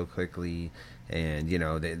out so quickly, and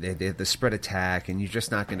they have the spread attack, and you're just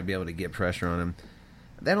not going to be able to get pressure on them.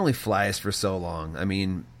 That only flies for so long. I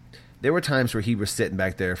mean, there were times where he was sitting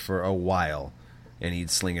back there for a while, and he'd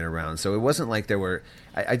sling it around. So it wasn't like there were.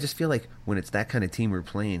 I just feel like when it's that kind of team we're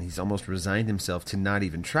playing, he's almost resigned himself to not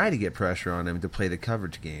even try to get pressure on him to play the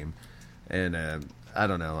coverage game. And I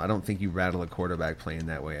don't know. I don't think you rattle a quarterback playing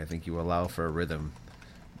that way. I think you allow for a rhythm.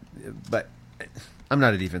 But I'm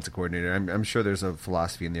not a defensive coordinator. I'm sure there's a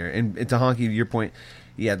philosophy in there. And to Honky, your point,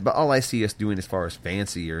 but all I see us doing as far as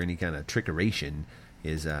fancy or any kind of trickeration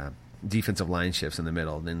is defensive line shifts in the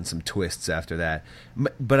middle, then some twists after that.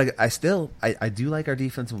 But I do like our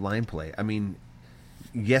defensive line play. I mean,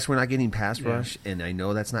 yes, we're not getting pass rush, and I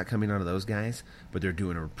know that's not coming out of those guys, but they're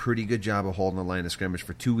doing a pretty good job of holding the line of scrimmage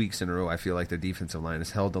for 2 weeks in a row. I feel like their defensive line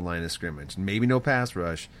has held the line of scrimmage. Maybe no pass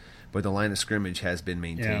rush, but the line of scrimmage has been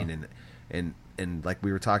maintained. And like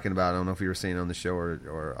we were talking about, I don't know if we were saying on the show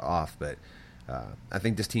or off, but I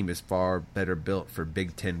think this team is far better built for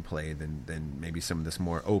Big Ten play than maybe some of this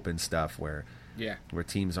more open stuff where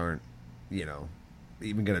teams aren't,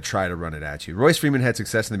 even going to try to run it at you. Royce Freeman had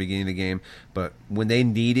success in the beginning of the game, but when they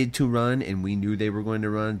needed to run and we knew they were going to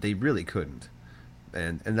run, they really couldn't.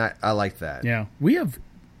 And I like that. Yeah, we have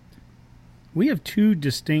 2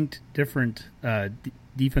 distinct different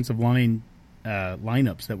defensive line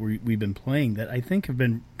lineups that we've been playing that I think have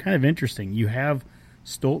been kind of interesting. You have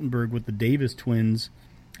Stoltenberg with the Davis twins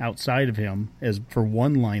outside of him as for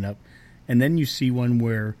one lineup, and then you see one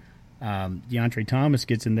where DeAndre Thomas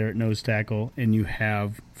gets in there at nose tackle, and you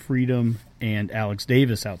have Freedom and Alex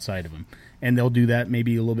Davis outside of him. And they'll do that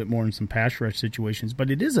maybe a little bit more in some pass rush situations. But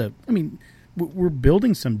it is we're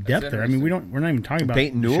building some depth there. I mean, we're not even talking about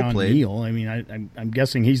Sean Neal. I mean, I'm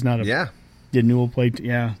guessing he's not a Did Newell play?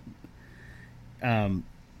 Yeah.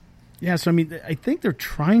 So I mean, I think they're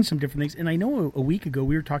trying some different things. And I know a week ago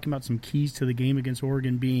we were talking about some keys to the game against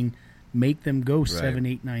Oregon being make them go 7,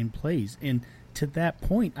 8, 9 plays. And to that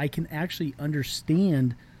point, I can actually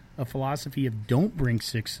understand a philosophy of don't bring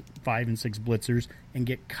 5 and 6 blitzers and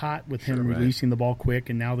get caught with him releasing the ball quick,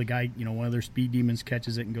 and now the guy, one of their speed demons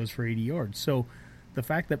catches it and goes for 80 yards. So the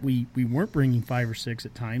fact that we weren't bringing 5 or 6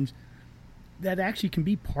 at times, that actually can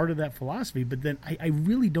be part of that philosophy. But then I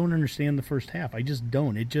really don't understand the first half. I just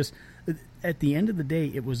don't. It just, at the end of the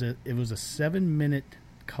day, it was a 7-minute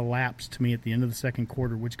collapse to me at the end of the second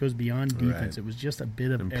quarter, which goes beyond defense. It was just a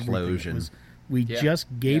bit of everything. We just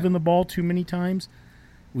gave him the ball too many times.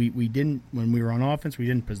 We didn't, when we were on offense, we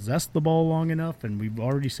didn't possess the ball long enough, and we've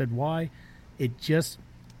already said why. It just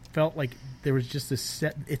felt like there was just this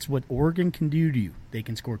set. It's what Oregon can do to you. They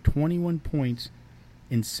can score 21 points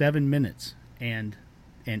in 7 minutes, and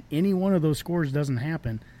any one of those scores doesn't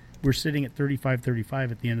happen. We're sitting at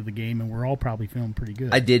 35-35 at the end of the game, and we're all probably feeling pretty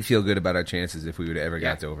good. I did feel good about our chances if we would have ever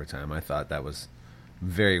got to overtime. I thought that was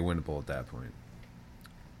very winnable at that point.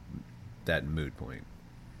 That moot point.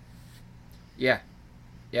 Yeah,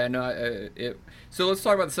 no. So let's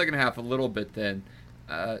talk about the second half a little bit then.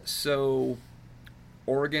 So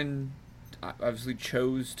Oregon obviously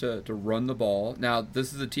chose to run the ball. Now,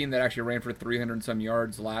 this is a team that actually ran for 300 and some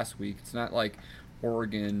yards last week. It's not like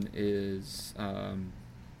Oregon is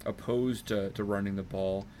opposed to running the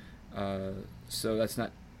ball. So that's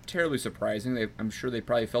not terribly surprising. I'm sure they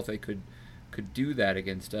probably felt they could do that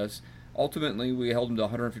against us. Ultimately, we held them to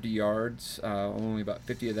 150 yards, only about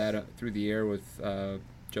 50 of that through the air with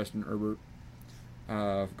Justin Herbert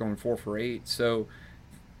going 4 for 8. So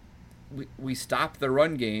we stopped the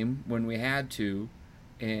run game when we had to,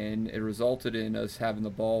 and it resulted in us having the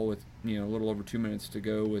ball with a little over 2 minutes to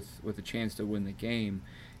go with a chance to win the game.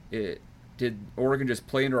 Did Oregon just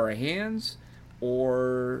play into our hands,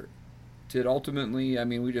 or did ultimately,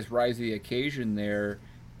 we just rise to the occasion there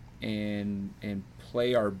and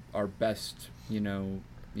play our best, 2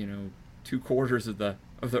 quarters of the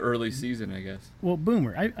early season, I guess. Well,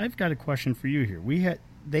 Boomer, I've got a question for you here.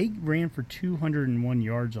 They ran for 201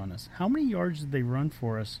 yards on us. How many yards did they run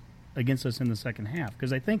for us against us in the second half?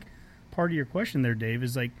 Because I think part of your question there, Dave,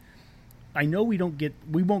 is like, I know we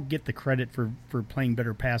won't get the credit for playing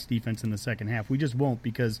better pass defense in the second half. We just won't,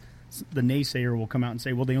 because the naysayer will come out and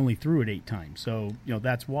say, well, they only threw it 8 times, so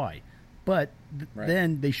that's why. But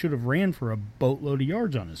then they should have ran for a boatload of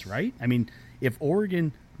yards on us, right? If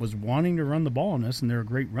Oregon was wanting to run the ball on us and they're a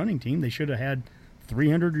great running team, they should have had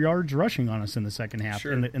 300 yards rushing on us in the second half.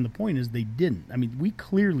 Sure. And the point is they didn't.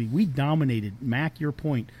 We dominated. Mac, your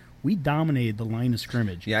point, we dominated the line of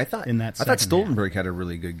scrimmage. Yeah, I thought Stoltenberg had a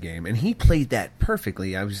really good game, and he played that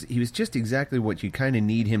perfectly. He was just exactly what you kind of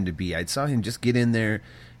need him to be. I saw him just get in there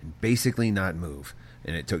and basically not move.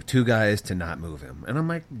 And it took 2 guys to not move him. And I'm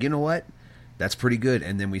like, you know what? That's pretty good.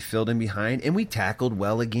 And then we filled in behind, and we tackled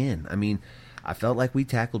well again. I felt like we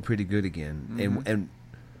tackled pretty good again. Mm-hmm.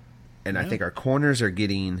 And I think our corners are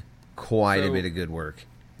getting quite a bit of good work.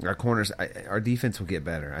 Our corners, our defense will get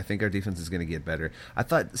better. I think our defense is going to get better. I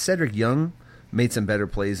thought Cedric Young made some better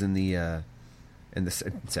plays in the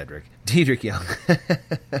Dedrick Young.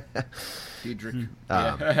 Dedrick.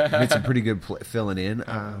 Made some pretty good filling in.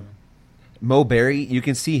 Mo Berry, you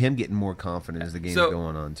can see him getting more confident as the game's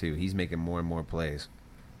going on, too. He's making more and more plays.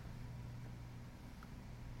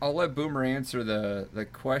 I'll let Boomer answer the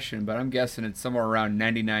question, but I'm guessing it's somewhere around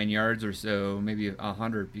 99 yards or so, maybe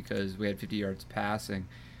 100, because we had 50 yards passing.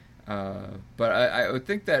 But I would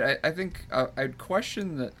think that I'd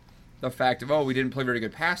question the fact of, we didn't play very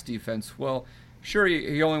good pass defense. Well, sure,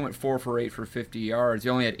 he only went 4 for 8 for 50 yards. He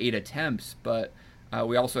only had 8 attempts, but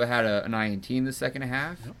we also had an INT in the second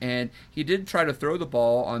half, and he did try to throw the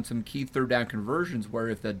ball on some key third down conversions where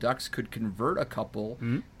if the Ducks could convert a couple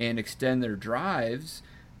and extend their drives,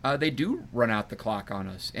 they do run out the clock on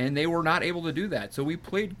us, and they were not able to do that. So we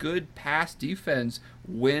played good pass defense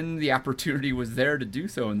when the opportunity was there to do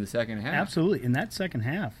so in the second half. Absolutely. In that second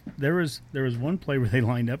half, there was one play where they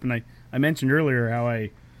lined up, and I mentioned earlier how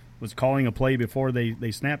I was calling a play before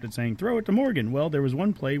they snapped it saying, throw it to Morgan. Well, there was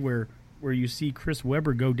one play where you see Chris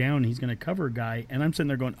Webber go down and he's going to cover a guy, and I'm sitting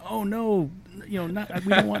there going, oh, no, we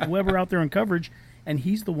don't want Webber out there on coverage. And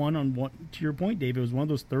he's the one to your point, Dave, it was one of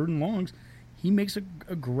those 3rd and longs. He makes a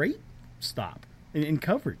great stop in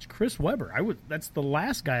coverage. Chris Webber, that's the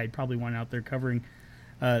last guy I'd probably want out there covering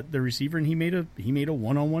the receiver, and he made a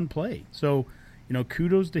one-on-one play. So,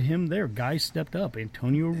 kudos to him there. Guys stepped up.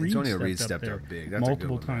 Antonio Reed stepped up big. That's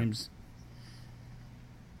multiple a good one, times.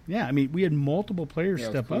 Yeah, we had multiple players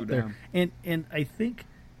step up there, and I think,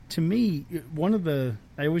 to me,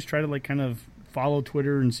 I always try to kind of follow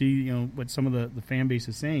Twitter and see what some of the fan base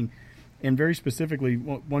is saying. And very specifically,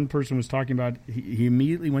 one person was talking about he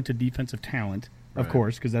immediately went to defensive talent, of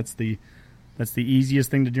course, because that's the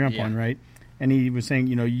easiest thing to jump on, right? and he was saying,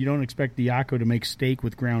 you don't expect Diaco to make steak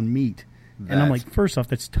with ground meat. And I'm like, first off,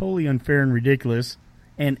 that's totally unfair and ridiculous.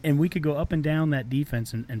 And we could go up and down that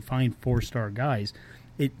defense and find 4-star guys.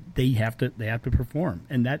 They have to perform.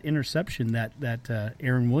 And that interception that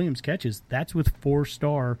Aaron Williams catches, that's with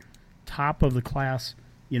 4-star, top of the class.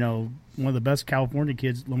 One of the best California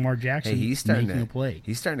kids, Lamar Jackson, he's making a play.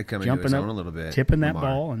 He's starting to come into his own a little bit, tipping that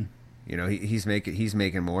ball, and he's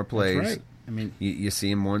making more plays. That's right. I mean, you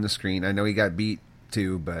see him more on the screen. I know he got beat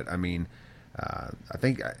too, but I mean, I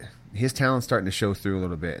think his talent's starting to show through a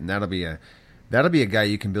little bit, and that'll be a guy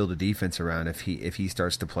you can build a defense around if he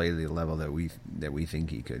starts to play the level that we think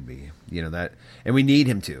he could be. And we need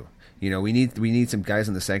him to. We need some guys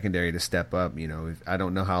in the secondary to step up. I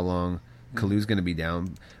don't know how long Kalu's going to be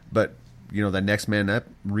down, but the next man up,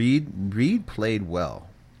 Reed played well.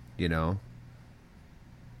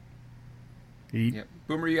 Yep.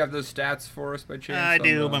 Boomer, you have those stats for us by chance? I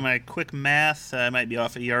do. By my quick math, I might be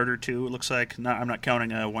off a yard or two. It looks like I'm not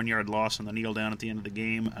counting a 1-yard loss on the kneel down at the end of the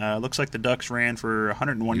game. Looks like the Ducks ran for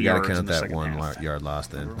 101 yards in the second half. You got to count that 1-yard loss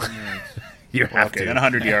then. You have to. And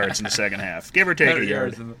 100 yards in the second half, give or take a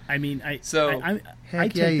yard. I mean, I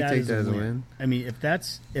take that as a win. I mean, if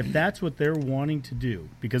that's what they're wanting to do,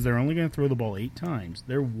 because they're only going to throw the ball 8 times,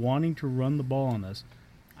 they're wanting to run the ball on us.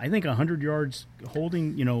 I think 100 yards,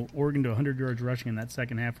 holding Oregon to 100 yards rushing in that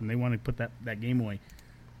second half, and they want to put that game away.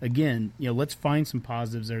 Again, let's find some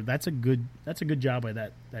positives there. That's a good job by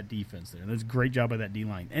that defense there. That's a great job by that D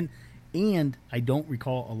line. And I don't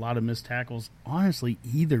recall a lot of missed tackles, honestly,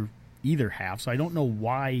 either half. So I don't know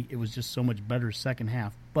why it was just so much better second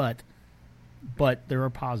half. But there are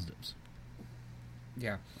positives.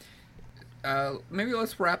 Yeah. Maybe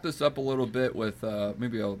let's wrap this up a little bit with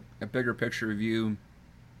maybe a bigger picture review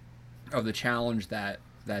of the challenge that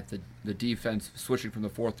the defense switching from the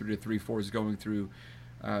 4-3 to 3-4 is going through,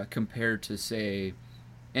 compared to, say,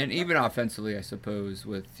 and even offensively, I suppose,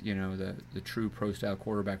 with the true pro style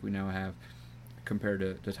quarterback we now have compared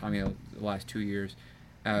to Tommy the last 2 years,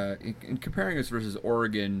 in comparing us versus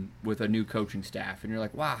Oregon with a new coaching staff, and you're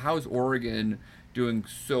like, wow, how is Oregon doing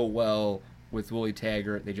so well with Willie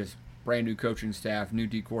Taggart? They just brand new coaching staff, new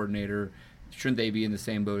D coordinator. Shouldn't they be in the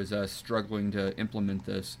same boat as us, struggling to implement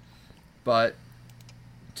this? But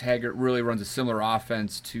Taggart really runs a similar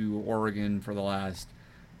offense to Oregon for the last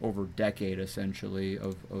over decade, essentially,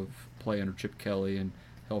 of play under Chip Kelly and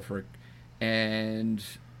Helfrich. And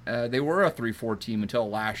they were a 3-4 team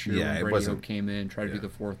until last year when Brady Hoke came in and tried to do the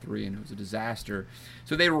 4-3, and it was a disaster.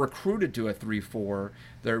 So they were recruited to a 3-4.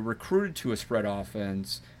 They're recruited to a spread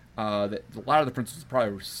offense. A lot of the principles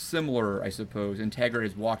probably were similar, I suppose, and Taggart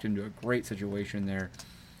has walked into a great situation there.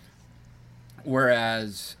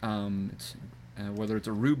 Whereas, whether it's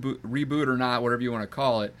a reboot or not, whatever you want to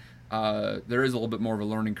call it, there is a little bit more of a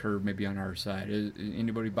learning curve maybe on our side.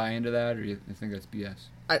 Anybody buy into that, or do you think that's BS?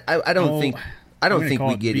 I don't think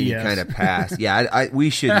we get any kind of pass. Yeah,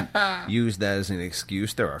 we shouldn't use that as an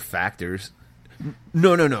excuse. There are factors.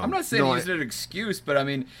 No. I'm not saying use it as an excuse, but I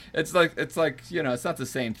mean, it's like it's not the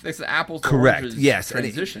same. It's apples to correct. Oranges. Yes,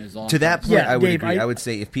 transition is long. To that point, I would Dave, agree. I would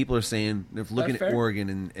say if people are saying, if looking at fair?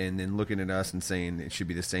 Oregon and then looking at us and saying it should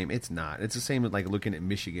be the same, it's not. It's the same with like looking at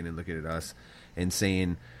Michigan and looking at us and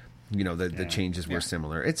saying, the changes were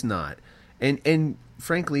similar. It's not. And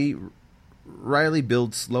frankly, Riley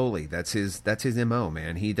builds slowly. That's his MO,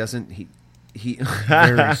 man. He doesn't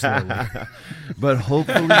very slowly, but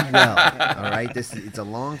hopefully well. All right, it's a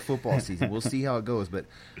long football season. We'll see how it goes, but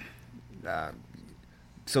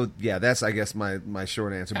so yeah, that's I guess my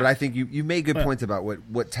short answer. But I think you made good points about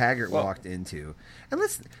what Taggart walked into, and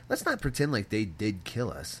let's not pretend like they did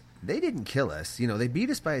kill us. They didn't kill us. They beat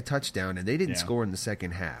us by a touchdown, and they didn't score in the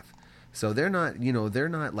second half. So they're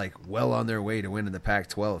not like well on their way to winning the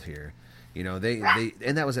Pac-12 here. They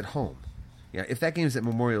and that was at home. Yeah, if that game's at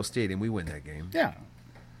Memorial Stadium, we win that game. Yeah.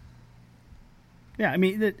 I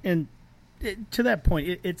mean, to that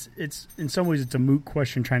point, it's in some ways it's a moot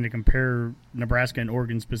question trying to compare Nebraska and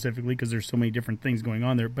Oregon specifically because there's so many different things going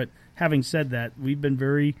on there. But having said that, we've been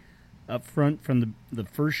very upfront from the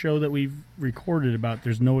first show that we've recorded about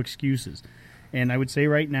there's no excuses. And I would say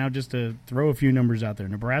right now, just to throw a few numbers out there,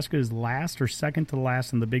 Nebraska is last or second to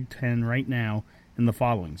last in the Big Ten right now in the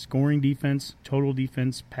following: scoring defense, total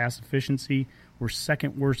defense, pass efficiency. We're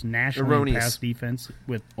second worst nationally in pass defense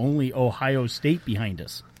with only Ohio State behind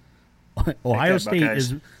us. Ohio State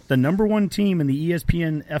is the number one team in the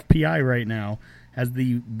ESPN FPI right now, has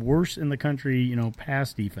the worst in the country,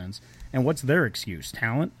 pass defense. And what's their excuse?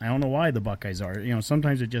 Talent? I don't know why the Buckeyes are.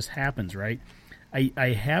 Sometimes it just happens, right? I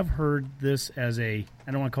have heard this as I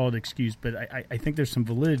don't want to call it excuse, but I think there's some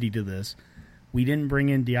validity to this. we didn't bring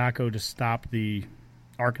in Diaco to stop the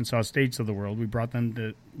Arkansas States of the world. We brought him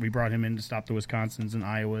in to stop the Wisconsins and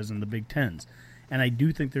Iowas and the Big Tens. And I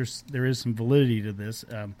do think there is some validity to this.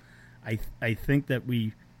 I think that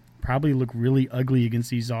we probably look really ugly against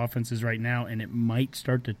these offenses right now, and it might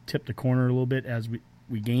start to tip the corner a little bit as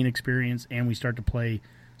we gain experience and we start to play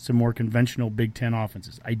some more conventional Big Ten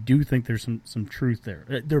offenses. I do think there's some truth there.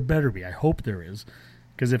 There better be. I hope there is,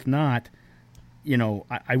 because if not,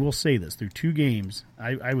 I will say this. Through 2 games,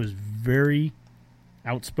 I was very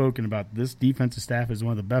outspoken about this defensive staff is one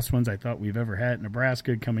of the best ones I thought we've ever had at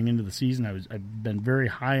Nebraska coming into the season. I've been very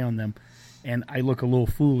high on them, and I look a little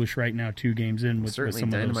foolish right now 2 games in with some of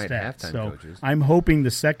those stats. So coaches. I'm hoping the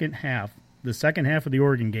second half of the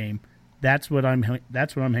Oregon game, that's what I'm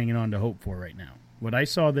hanging on to hope for right now. What I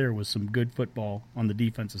saw there was some good football on the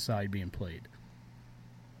defensive side being played.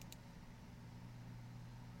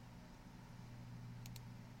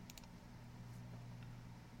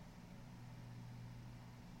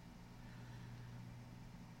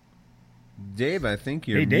 Dave, I think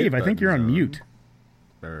you're. Hey, Dave, I think you're on mute.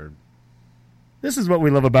 Or... This is what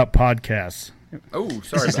we love about podcasts. Oh,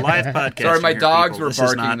 sorry. This is live podcast. Sorry, my here, dogs people. were This is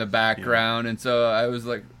barking not, in the background, and so I was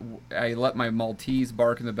like, I let my Maltese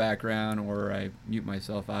bark in the background, or I mute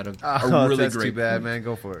myself out of a really that's great too bad, point, man.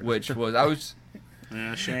 Go for it. Which was I was.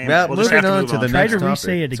 Shame. Well, We'll just moving have on move to the Try next to topic.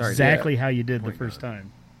 re-say it Sorry, exactly how you did the first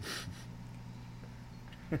time.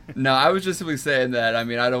 No, I was just simply saying that. I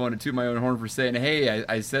mean, I don't want to toot my own horn for saying, hey,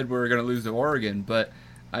 I said we were going to lose to Oregon, but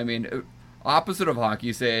I mean, opposite of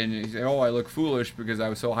hockey, saying, oh, I look foolish because I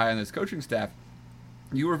was so high on this coaching staff.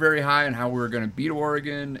 You were very high on how we were going to beat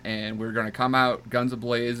Oregon, and we are going to come out guns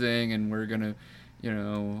a-blazing, and we're going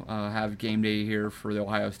to, have game day here for the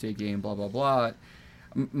Ohio State game, blah, blah, blah.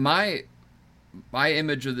 My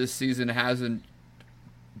image of this season hasn't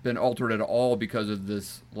been altered at all because of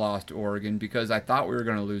this loss to Oregon, because I thought we were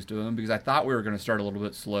going to lose to them, because I thought we were going to start a little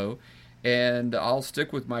bit slow. And I'll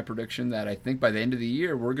stick with my prediction that I think by the end of the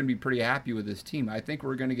year, we're going to be pretty happy with this team. I think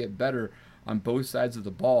we're going to get better on both sides of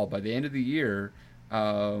the ball. By the end of the year,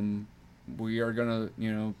 we are going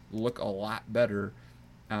to, look a lot better.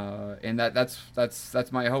 And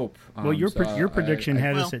that's my hope. Well, your prediction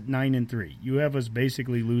had us at 9-3. You have us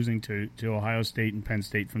basically losing to Ohio State and Penn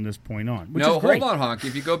State from this point on. Which is great. Hold on, Honk.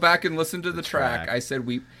 If you go back and listen to the track, I said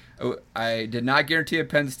I did not guarantee a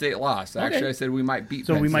Penn State loss. Actually, okay. I said we might beat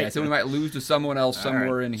Penn State. I said we might lose to someone else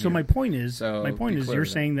somewhere in here. So my point is, you're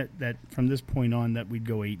saying that from this point on that we'd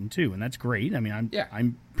go 8-2, and that's great. I mean,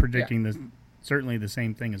 I'm predicting certainly the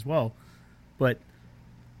same thing as well, but.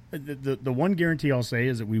 The one guarantee I'll say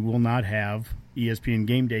is that we will not have ESPN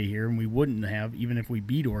Game Day here, and we wouldn't have even if we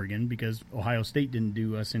beat Oregon, because Ohio State didn't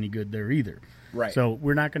do us any good there either. Right. So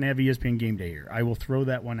we're not going to have ESPN Game Day here. I will throw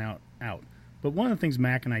that one out. But one of the things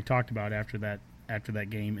Mac and I talked about after that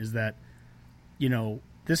game is that,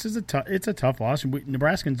 this is it's a tough loss.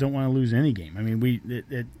 Nebraskans don't want to lose any game. I mean,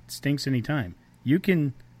 it stinks any time. You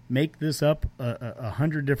can make this up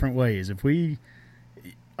 100 different ways. If we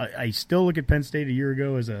I still look at Penn State a year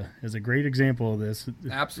ago as a great example of this.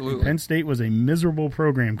 Absolutely. Penn State was a miserable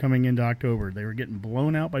program coming into October. They were getting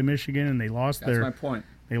blown out by Michigan, and they lost That's my point.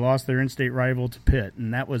 They lost their in-state rival to Pitt,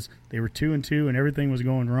 and they were 2-2, and everything was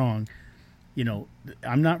going wrong.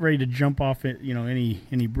 I'm not ready to jump off it,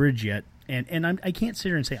 any bridge yet, and I can't sit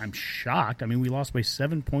here and say I'm shocked. I mean, we lost by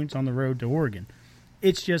 7 points on the road to Oregon.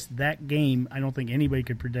 It's just that game, I don't think anybody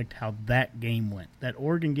could predict how that game went. That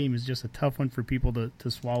Oregon game is just a tough one for people to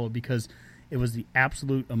swallow, because it was the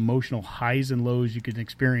absolute emotional highs and lows you could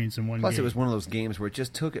experience in one game. Plus, it was one of those games where it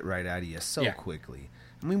just took it right out of you so quickly.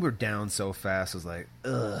 I mean, we were down so fast, it was like,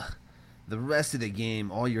 ugh. The rest of the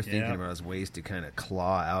game, all you're thinking about is ways to kind of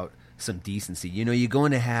claw out some decency. You go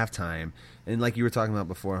into halftime, and like you were talking about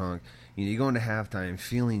before, Honk, you go into halftime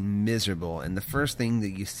feeling miserable, and the first thing that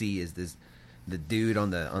you see is the dude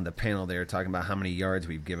on the panel there talking about how many yards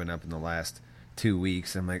we've given up in the last 2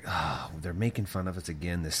 weeks. I'm like, they're making fun of us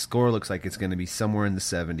again. The score looks like it's going to be somewhere in the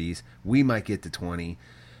 70s. We might get to 20,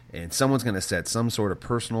 and someone's going to set some sort of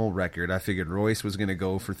personal record. I figured Royce was going to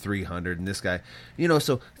go for 300, and this guy,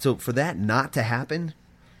 so for that not to happen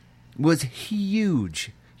was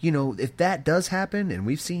huge. If that does happen, and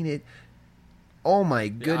we've seen it, oh my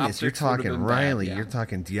goodness, you're talking Riley, you're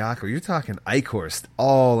talking Diaco, you're talking Eichhorst,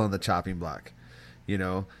 all on the chopping block.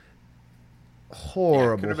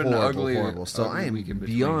 Horrible. So I am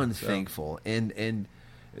beyond thankful and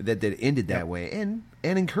that ended that way, and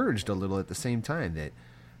encouraged a little at the same time that.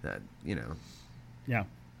 Yeah,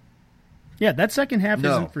 that second half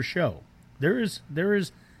isn't for show. There is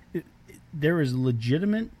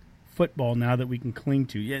legitimate football now that we can cling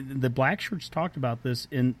to. Yeah, the Black Shirts talked about this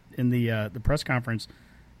in the press conference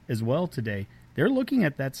as well today. They're looking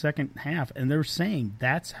at that second half and they're saying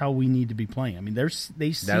that's how we need to be playing. I mean,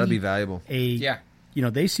 they see that'll be valuable.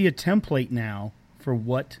 They see a template now for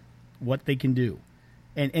what they can do,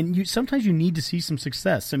 and sometimes you need to see some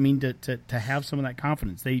success. I mean, to have some of that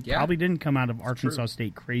confidence. They probably didn't come out of Arkansas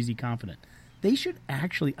State crazy confident. They should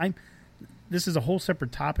actually. This is a whole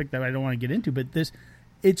separate topic that I don't want to get into, but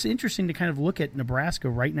it's interesting to kind of look at Nebraska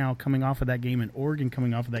right now coming off of that game and Oregon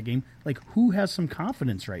coming off of that game. Like, who has some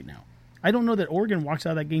confidence right now? I don't know that Oregon walks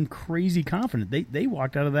out of that game crazy confident. They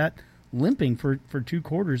walked out of that limping for 2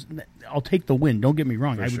 quarters. I'll take the win. Don't get me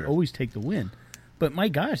wrong. I would always take the win. But my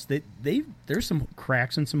gosh, there's some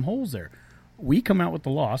cracks and some holes there. We come out with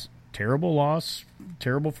the loss, terrible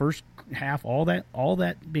first half, all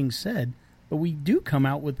that being said, but we do come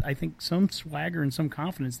out with, I think, some swagger and some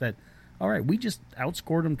confidence that, all right, we just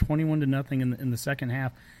outscored them 21-0 in the second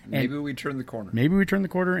half. And maybe we turned the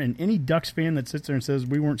corner. And any Ducks fan that sits there and says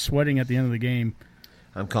we weren't sweating at the end of the game,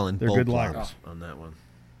 I'm calling they're bull good plops liars on that one.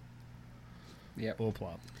 Yeah, bull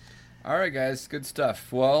plop. All right, guys, good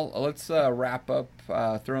stuff. Well, let's wrap up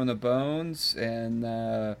Throwing the Bones, and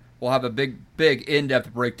we'll have a big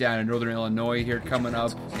in-depth breakdown in Northern Illinois here coming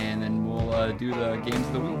up, and then we'll do the games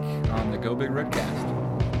of the week on the Go Big Redcast.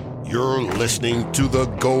 You're listening to the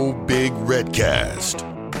Go Big Redcast.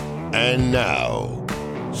 And now,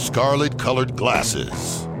 scarlet-colored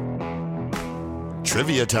glasses.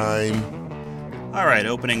 Trivia time. All right,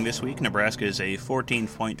 opening this week, Nebraska is a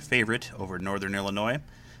 14-point favorite over Northern Illinois.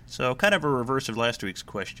 So kind of a reverse of last week's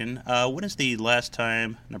question. When is the last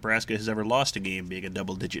time Nebraska has ever lost a game being a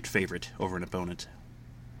double-digit favorite over an opponent?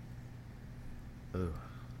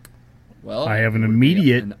 Well, I have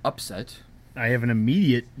an upset. I have an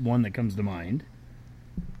immediate one that comes to mind.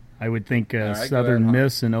 I would think right, Southern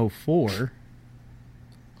Miss in 2004.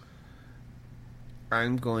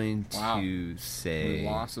 I'm going to say we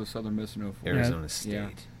lost to Southern Miss in 2004. Arizona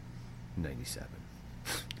State, 97.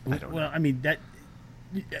 I don't know. I mean, that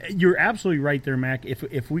you're absolutely right there, Mac.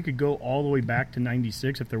 If we could go all the way back to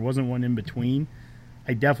 96, if there wasn't one in between,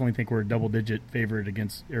 I definitely think we're a double-digit favorite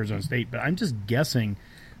against Arizona State. But I'm just guessing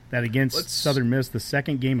that against Southern Miss, the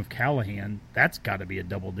second game of Callahan, that's got to be a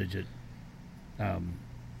double-digit. Or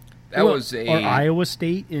Iowa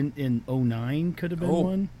State in 2009 could have been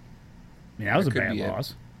one. I mean, that was a bad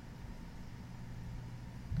loss.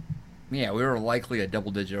 Yeah, we were likely a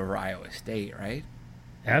double-digit over Iowa State, right?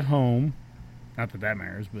 At home. Not that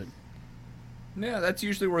matters, but... Yeah, that's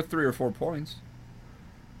usually worth 3 or 4 points.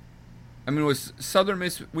 I mean, was Southern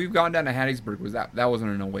Miss... We've gone down to Hattiesburg. That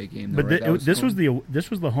wasn't an away game, though, but right? this was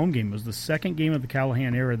the home game. It was the second game of the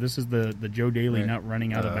Callahan era. This is the Joe Daly not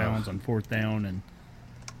running out of bounds on 4th down, and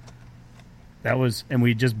that was... And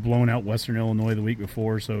we just blown out Western Illinois the week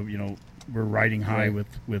before, so, we're riding high with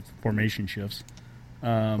formation shifts.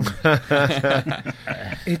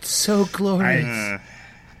 It's so glorious.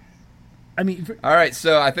 I mean, all right,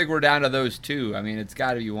 so I think we're down to those two. I mean, it's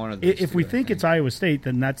got to be one of those. If we think it's Iowa State,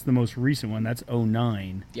 then that's the most recent one. That's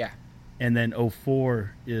 2009. Yeah. And then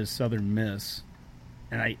 2004 is Southern Miss.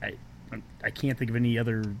 And I can't think of any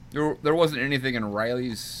other. There wasn't anything in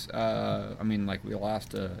Riley's. I mean, like we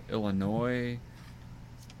lost to Illinois.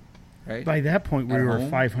 Right. By that point, we were a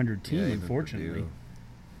 500 team. Unfortunately.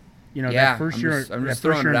 That first year, under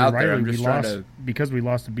Riley, we lost because we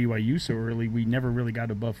lost to BYU so early. We never really got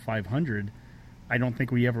above 500. I don't think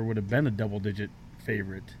we ever would have been a double-digit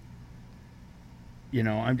favorite. And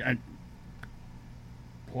I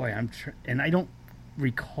don't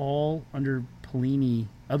recall under Pelini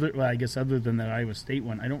other than that Iowa State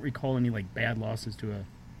one. I don't recall any bad losses to a.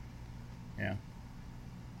 Yeah.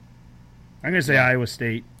 I'm gonna say Iowa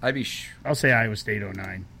State. I'll say Iowa State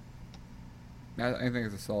 2009. I think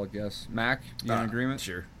it's a solid guess. Mac, you in agreement?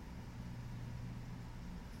 Sure.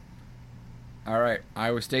 All right,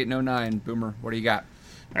 Iowa State in 2009. Boomer, what do you got?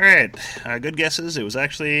 All right, good guesses. It was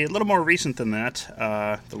actually a little more recent than that.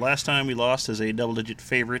 The last time we lost as a double-digit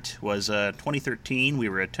favorite was 2013. We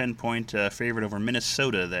were a 10-point favorite over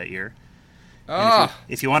Minnesota that year.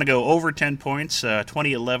 If you want to go over 10 points,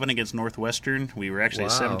 2011 against Northwestern, we were actually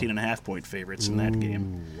 17.5-point favorites in that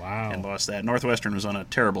game. Wow. And lost that. Northwestern was on a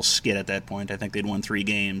terrible skid at that point. I think they'd won 3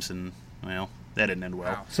 games, and, that didn't end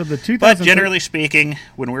well. Wow. So the But generally speaking,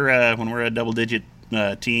 when we're a double-digit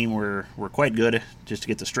team, we're quite good just to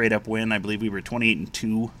get the straight-up win. I believe we were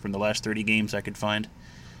 28-2 from the last 30 games I could find.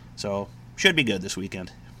 So, should be good this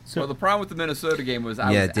weekend. So the problem with the Minnesota game was I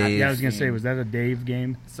was going to say, was that a Dave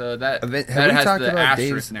game? So that have that we has talked the about asterisk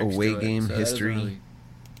Dave's next away to it, game so history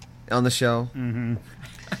on the show? Mm-hmm.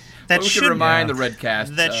 That we should should remind the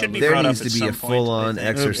Redcast. That should be There brought needs up to at be a some point, full-on I think.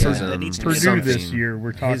 exorcism. That needs to be or Purdue something. this year,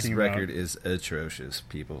 we're talking His about. record is atrocious,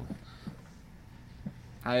 people.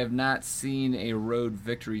 I have not seen a road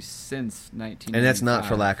victory since 1995. And that's not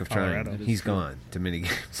for lack of Colorado. trying. That is He's true. gone to many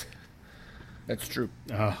games. That's true.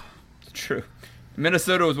 Oh, It's true.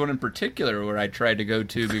 Minnesota was one in particular where I tried to go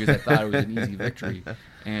to because I thought it was an easy victory.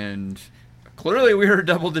 And clearly we were a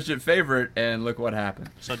double-digit favorite, and look what happened.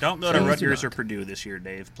 So don't go to So Rutgers it's or Purdue this year,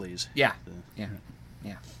 Dave, please. Yeah.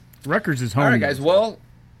 Rutgers is home. All right, guys. though, Well,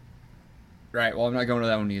 right. Well, I'm not going to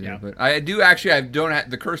that one either. Yeah. But I do actually. I don't.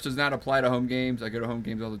 The curse does not apply to home games. I go to home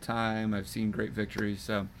games all the time. I've seen great victories.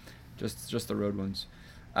 So, just the road ones.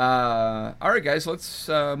 All right, guys. Let's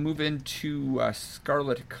move into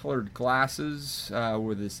scarlet-colored glasses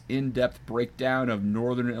with this in-depth breakdown of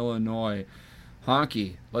Northern Illinois.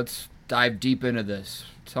 Honky, let's dive deep into this.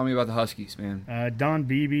 Tell me about the Huskies, man. Don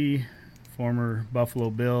Beebe, former Buffalo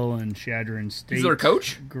Bill and Shadron State. He's their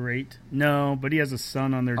coach? Great. No, but he has a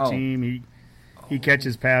son on their Oh. team. He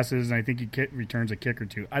catches passes, and I think he returns a kick or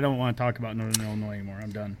two. I don't want to talk about Northern Illinois anymore.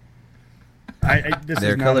 I'm done. This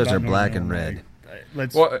Their is not colors about are black Northern and Illinois.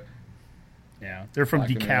 Let's. Well, Yeah, they're from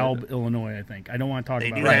Black and DeKalb, red. Illinois. I think. I don't want to talk They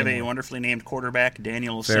about. do it have a anymore. wonderfully named quarterback,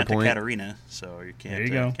 Daniel Fair Santa point. Catarina. So you There you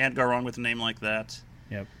go. can't go wrong with a name like that.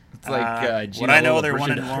 Yep. it's like what I know, Gino they're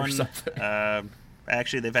Lollobrigida or 1-1. something.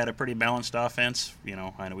 Actually, they've had a pretty balanced offense. You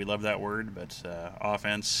know, I know we love that word, but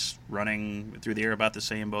offense running through the air about the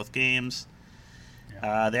same both games.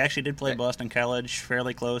 They actually did play Boston College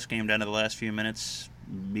fairly close. Came down to the last few minutes.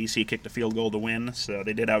 BC kicked a field goal to win, so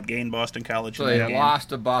they did outgain Boston College. So in that they game. lost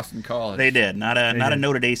to Boston College. They did not a did.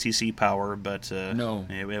 noted ACC power, but No.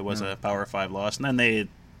 it was a Power 5 loss. And then they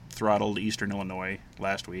throttled Eastern Illinois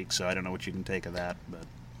last week, so I don't know what you can take of that. But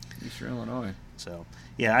Eastern Illinois. so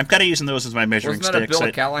yeah, I'm kind of using those as my measuring Wasn't that a sticks.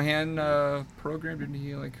 Bill Callahan program? Didn't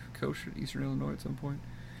he coach at Eastern Illinois at some point?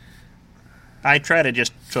 I try to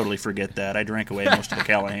just totally forget that. I drank away most of the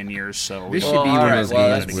Callahan years, so This Well, should be all one right, of those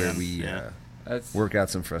well, games that's- where we yeah. That's work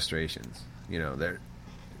out some frustrations. You know,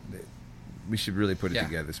 we should really put it Yeah.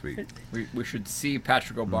 together this week. we should see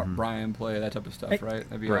Patrick O'Brien play that type of stuff, right?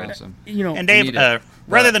 That'd be awesome. You know, And We Dave, need it.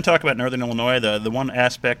 rather than talk about Northern Illinois, the one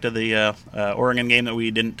aspect of the Oregon game that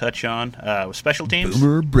we didn't touch on was special teams.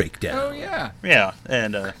 Boomer breakdown. Oh yeah, Yeah,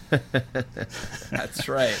 and that's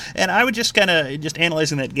right. and I would just kind of just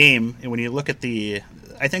analyzing that game, and when you look at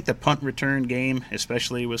I think the punt return game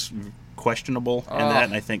especially was questionable in that,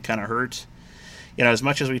 and I think kind of hurt. You know, as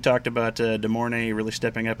much as we talked about DeMornay really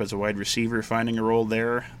stepping up as a wide receiver, finding a role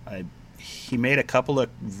there, he made a couple of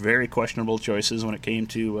very questionable choices when it came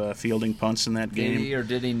to fielding punts in that game. Did he or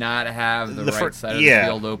did he not have the right side of yeah, the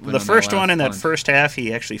field open? the on first that one last in that punt? first half,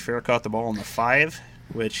 he actually fair caught the ball in the 5,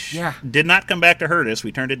 which Yeah. did not come back to hurt us.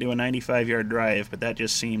 We turned it to a 95-yard drive, but that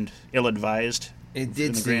just seemed ill-advised It did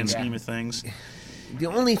in the grand seem- scheme of things. The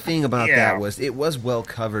only thing about Yeah. that was it was well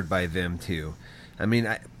covered by them too. I mean,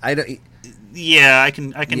 I don't. Yeah, I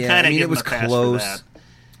can kind of I mean, give it was him a pass close. for that.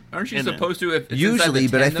 Aren't you And, supposed to? If it's Usually,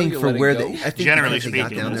 inside the but I 10, think though, for you let where it they, go? I think Generally because they got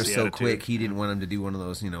speaking, down there that's the so attitude. quick, he didn't want them to do one of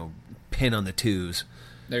those, pin on the twos.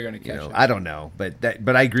 They're going to catch it. I don't know, but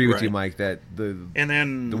I agree with you, Right. Mike, that the And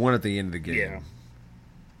then one at the end of the game. yeah.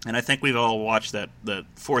 And I think we've all watched that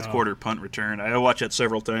fourth quarter punt return. I watched that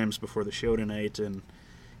several times before the show tonight, and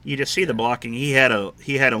you just see the blocking. He had a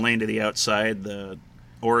lane to the outside. The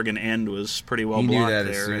Oregon end was pretty well He knew blocked that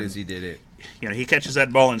there. as soon and, as he did it. he catches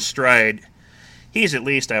that ball in stride. He's at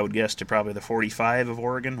least, I would guess, to probably the 45 of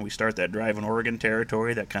Oregon. We start that drive in Oregon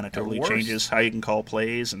territory. That kind of totally worst. changes how you can call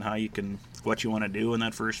plays and what you want to do in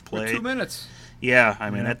that first For play. 2 minutes. Yeah, I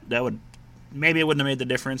mean that would maybe it wouldn't have made the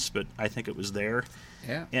difference, but I think it was there.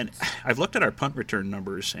 Yeah. And I've looked at our punt return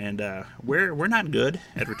numbers, and we're not good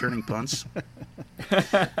at returning punts.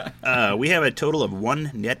 We have a total of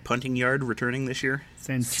 1 net punting yard returning this year.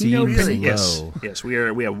 Santino Seems Penny. low. Yes, we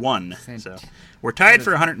have 1. So we're tied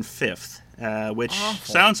for 105th, which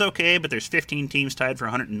awful. sounds okay, but there's 15 teams tied for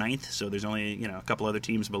 109th, so there's only a couple other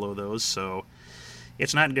teams below those. So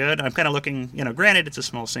it's not good. I'm kind of looking. Granted, it's a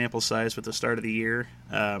small sample size with the start of the year,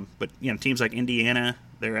 but teams like Indiana,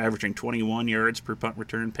 they're averaging 21 yards per punt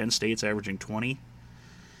return. Penn State's averaging 20.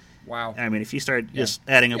 Wow. I mean, if you start just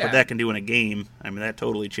adding up Yeah. what that can do in a game, I mean, that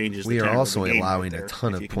totally changes the We are tenor of also the game allowing right a there,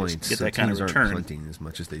 ton if of you can just points, Get so that kind of teams aren't return. punting as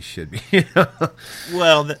much as they should be.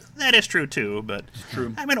 Well, that is true too, but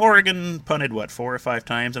true. I mean, Oregon punted 4 or 5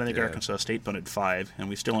 times, and I think Yeah. Arkansas State punted 5, and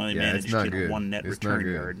we still only Yeah, it's managed not good. 1 net It's not return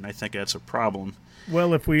good. yard, and I think that's a problem.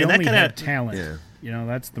 Well, if we And that only kinda- had talent, Yeah.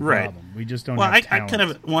 that's the Right. problem. We just don't Well, have I talent. kind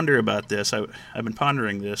of wonder about this. I've been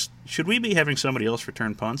pondering this. Should we be having somebody else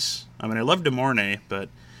return punts? I mean, I love DeMornay, but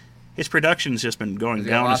his production's just been going Has he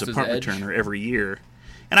down lost as a his punt edge? returner every year.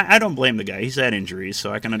 And I don't blame the guy. He's had injuries,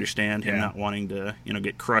 so I can understand him not wanting to,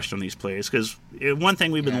 get crushed on these plays. Because one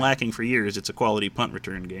thing we've been lacking for years, it's a quality punt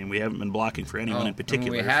return game. We haven't been blocking for anyone in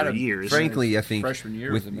particular we had for him. years. Frankly, I think freshman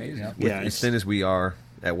year was amazing. With as thin as we are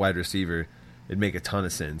at wide receiver, it'd make a ton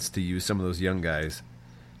of sense to use some of those young guys.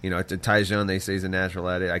 Tyjon, they say, is a natural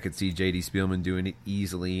at it. I could see J.D. Spielman doing it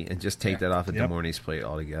easily and just take that off of DeMornay's plate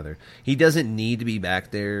altogether. He doesn't need to be back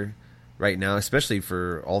there right now, especially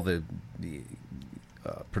for all the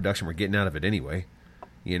production we're getting out of it anyway.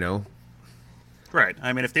 Right.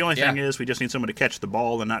 I mean, if the only thing is we just need someone to catch the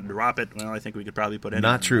ball and not drop it, well, I think we could probably put anything.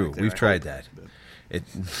 Not true. Back there, We've tried that.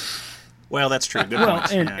 Well, that's true. Good Well,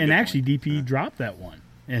 points. and actually, DP dropped that one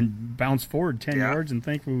and bounced forward 10 yards, and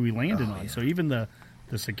thankfully we landed on. So even the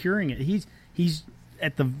securing it, he's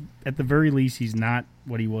at the very least, he's not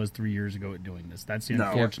what he was 3 years ago at doing this. That's the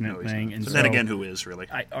unfortunate thing. And so then again, who is really?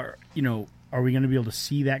 Are we going to be able to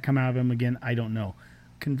see that come out of him again? I don't know.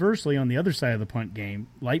 Conversely, on the other side of the punt game,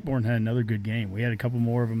 Lightbourne had another good game. We had a couple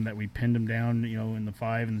more of them that we pinned him down, in the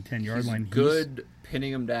 5 and the 10-yard line. Good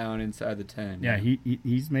pinning him down inside the 10. Yeah,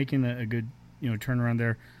 he's making a good turnaround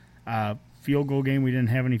there. Field goal game, we didn't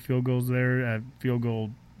have any field goals there. Field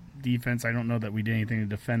goal defense, I don't know that we did anything to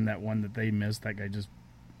defend that one that they missed. That guy just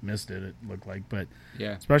missed it looked like. But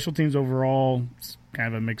special teams overall, it's kind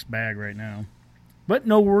of a mixed bag right now. But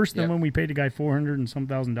no worse than when we paid a guy $400 and some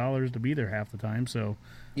 $1,000 to be there half the time. So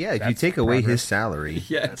if you take away his salary,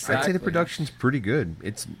 exactly. I'd say the production's pretty good.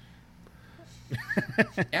 It's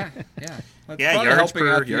yards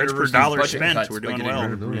per dollar spent, we're doing well.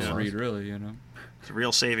 Reed, really, It's a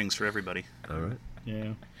real savings for everybody. All right.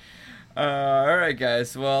 Yeah. All right,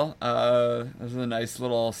 guys. Well, this is a nice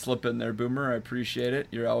little slip in there, Boomer. I appreciate it.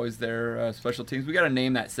 You're always there. Special teams. We got to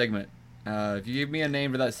name that segment. If you give me a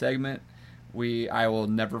name for that segment, I will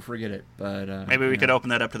never forget it. But maybe we could open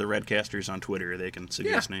that up to the Redcasters on Twitter. They can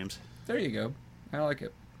suggest names. There you go. I like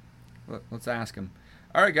it. Let's ask them.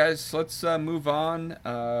 All right, guys. Let's move on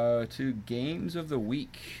to games of the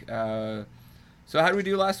week. So how did we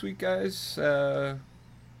do last week, guys?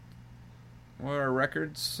 What are our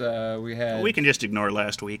records? We can just ignore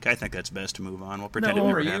last week. I think that's best to move on. We'll pretend it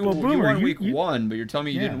never happened. You won week 1, but you're telling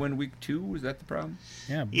me you didn't win week 2? Is that the problem?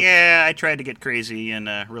 Yeah, I tried to get crazy and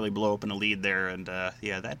really blow open a lead there, and that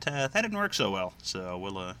didn't work so well. So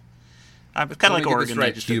we'll. I'm kind of like Oregon.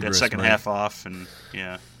 They just took that second half off, and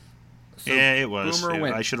So it was.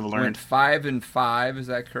 Boomer I should have learned. Went 5-5. Is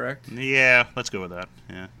that correct? Yeah, let's go with that.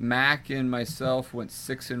 Yeah. Mac and myself went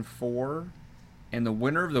 6-4, and the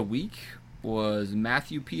winner of the week was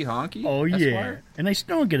Matthew P. Honky. Oh, yeah. Esquire. And I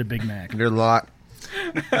still don't get a Big Mac. Their lock.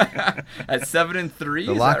 At 7-3.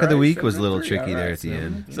 The lock of the week was a little tricky there at the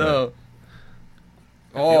end. So,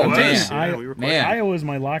 man. Iowa's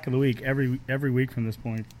my lock of the week every week from this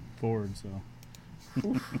point forward. So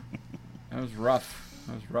that was rough.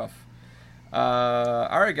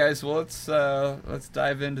 All right, guys. Well, let's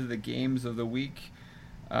dive into the games of the week.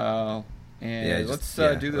 Let's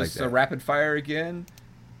do this rapid fire again.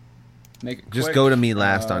 Make it just quick. go to me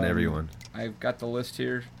last on everyone. I've got the list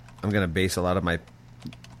here. I'm gonna base a lot of my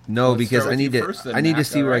because I need to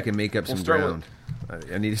see where I can make up some ground.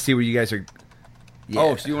 I need to see where you guys are. Yeah.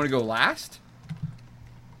 Oh, so you want to go last?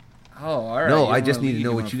 Oh, all right. No, I just need to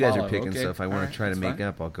know what you guys are picking. Okay. So if I want to try to make fine.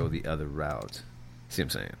 up, I'll go the other route. See what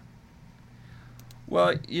I'm saying?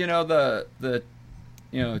 Well, the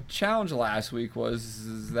challenge last week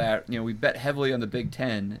was that we bet heavily on the Big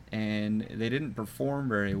Ten and they didn't perform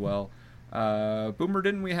very well. Boomer,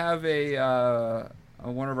 didn't we have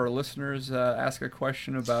one of our listeners ask a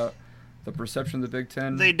question about the perception of the Big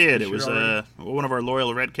Ten? They did. It was one of our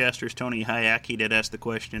loyal Redcasters, Tony Hayek. He did ask the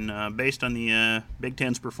question, based on the Big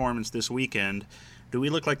Ten's performance this weekend, do we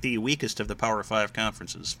look like the weakest of the Power 5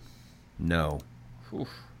 conferences? No. Oof.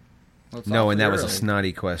 No, and that was a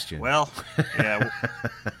snotty question. Well, yeah.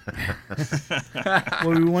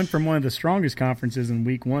 Well, we went from one of the strongest conferences in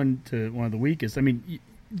week 1 to one of the weakest. I mean,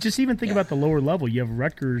 just even think about the lower level. You have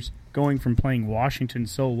Rutgers going from playing Washington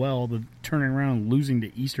so well to turning around and losing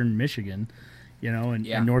to Eastern Michigan,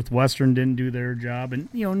 and Northwestern didn't do their job.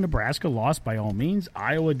 And, Nebraska lost by all means.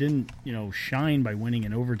 Iowa didn't, shine by winning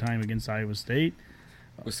in overtime against Iowa State.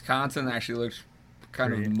 Wisconsin actually looks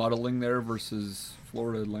kind of muddling there versus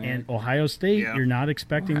Florida Atlantic. And Ohio State, you're not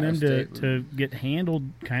expecting them to get handled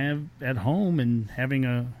kind of at home and having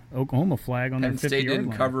a Oklahoma flag on Penn their 50-yard line. State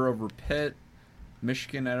didn't cover over Pitt.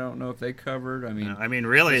 Michigan, I don't know if they covered. I mean,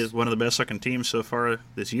 really, is one of the best-looking teams so far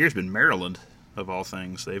this year has been Maryland, of all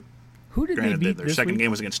things. Who did they beat their this second week?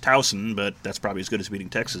 game was against Towson, but that's probably as good as beating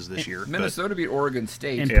Texas this year. Minnesota beat Oregon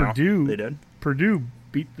State. And Purdue, they did. Purdue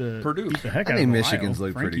beat the Purdue. Beat the heck I out think of Michigan's Ohio.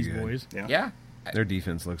 look pretty Frankie's good. boys. Yeah. Their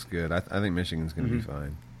defense looks good. I think Michigan's going to be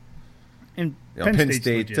fine. And You know, Penn State's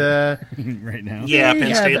State, legit right now. Yeah, Penn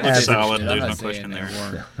Yeah, State but looks average. solid. I'm There's not no saying question they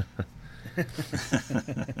there.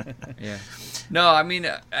 weren't. Yeah. No, I mean,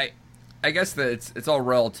 I guess that it's all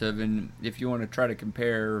relative, and if you want to try to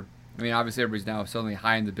compare, I mean, obviously everybody's now suddenly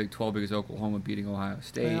high in the Big 12 because Oklahoma beating Ohio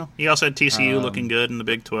State. Well, he also had TCU looking good in the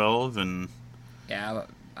Big 12, and Yeah,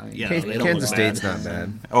 I mean, Yeah, Kansas, they don't Kansas look State's bad. not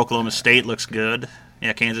bad. Oklahoma State looks good.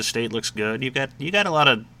 Yeah, Kansas State looks good. You got a lot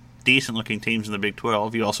of decent looking teams in the Big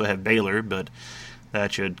 12. You also have Baylor, but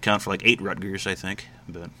that should count for like 8 Rutgers, I think.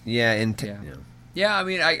 But Yeah, and Yeah, I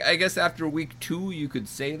mean, I guess after week 2 you could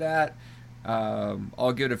say that.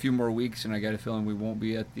 I'll give it a few more weeks, and I got a feeling we won't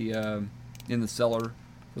be at the in the cellar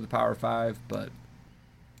for the Power 5. But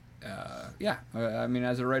yeah, I mean,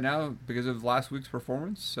 as of right now, because of last week's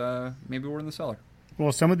performance, maybe we're in the cellar.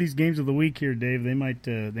 Well, some of these games of the week here, Dave, they might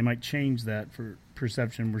change that for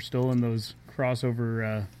perception. We're still in those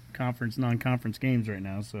crossover conference, non-conference games right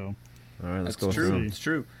now. So all right, let's That's go true. through. It's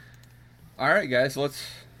true. All right, guys, let's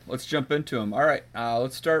jump into them. All right,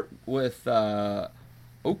 let's start with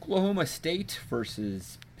Oklahoma State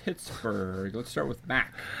versus Pittsburgh. Let's start with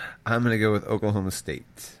Mac. I'm going to go with Oklahoma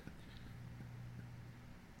State.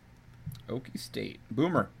 Okie State.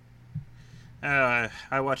 Boomer. I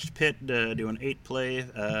watched Pitt do an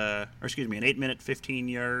 8-minute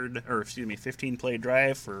 15 play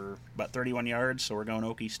drive for about 31 yards. So we're going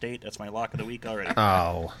Okie State. That's my lock of the week already.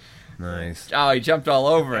 Oh, nice. Oh, he jumped all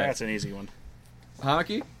over it. That's an easy one.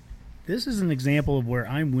 Honky? this is an example of where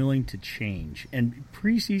I'm willing to change. And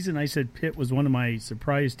preseason, I said Pitt was one of my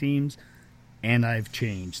surprise teams, and I've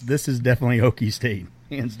changed. This is definitely Okie State,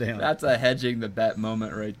 hands down. That's a hedging the bet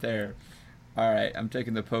moment right there. All right, I'm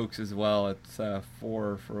taking the Pokes as well. It's 4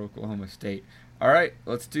 for Oklahoma State. All right,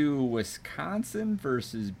 let's do Wisconsin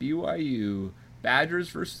versus BYU. Badgers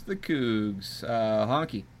versus the Cougs.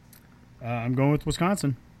 Honky. I'm going with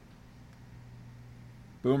Wisconsin.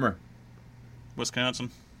 Boomer.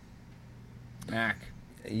 Wisconsin. Mac.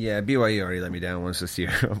 Yeah, BYU already let me down once this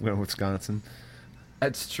year. I'm going Wisconsin.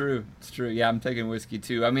 That's true. It's true. Yeah, I'm taking Whiskey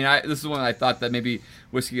too. I mean, this is one I thought that maybe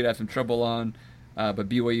Whiskey could have some trouble on, but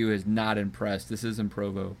BYU has not impressed. This is in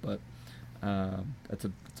Provo, but it's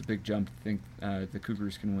a big jump to think the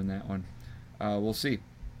Cougars can win that one. We'll see.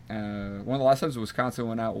 One of the last times Wisconsin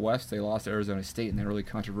went out west, they lost to Arizona State in that really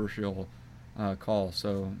controversial call,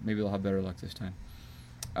 so maybe they'll have better luck this time.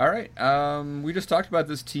 All right, we just talked about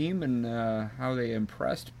this team and how they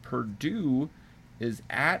impressed. Purdue is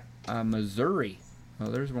at Missouri. Well,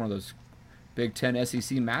 there's one of those Big Ten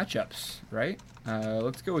SEC matchups, right?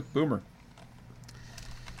 Let's go with Boomer.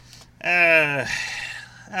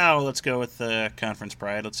 Let's go with Conference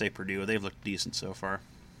Pride. Let's say Purdue. They've looked decent so far.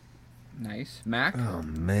 Nice. Mac? Oh,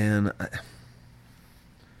 man.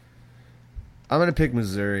 I'm going to pick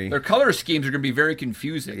Missouri. Their color schemes are going to be very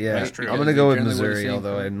confusing. Yeah, right? I'm Because going to they go with generally wear the Missouri, same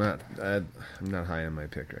although color. I'm not high on my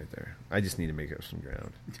pick right there. I just need to make up some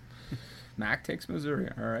ground. Mac takes Missouri.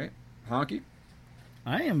 All right. Honky?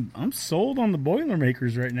 I'm sold on the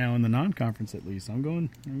Boilermakers right now in the non-conference at least. I'm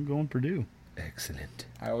going Purdue. Excellent.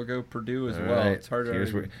 I will go Purdue as All well. right. It's hard to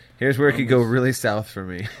Here's argue. where it could go really south for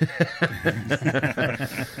me.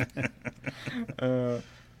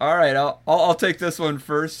 All right, I'll take this one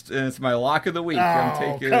first, and it's my lock of the week. I'm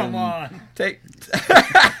taking, come on.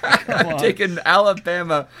 I'm taking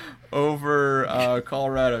Alabama over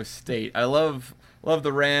Colorado State. I love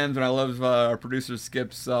the Rams, and I love our producer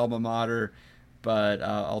Skip's alma mater, but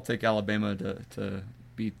I'll take Alabama to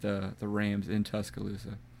beat the Rams in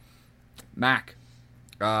Tuscaloosa. Mac.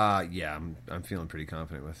 Yeah, I'm feeling pretty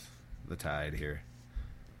confident with the Tide here.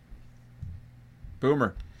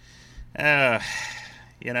 Boomer.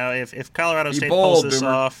 If Colorado Be State bold, pulls this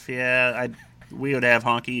Boomer. off, we would have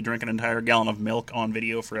Honky drink an entire gallon of milk on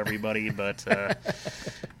video for everybody, but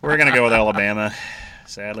we're going to go with Alabama.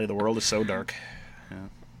 Sadly, the world is so dark.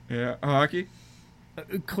 Yeah, Honky.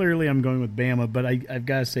 Clearly, I'm going with Bama, but I've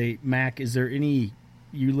got to say, Mac, is there any?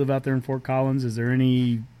 You live out there in Fort Collins. Is there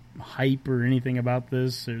any hype or anything about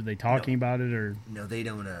this? Are they talking about it or No, they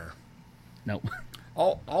don't. no?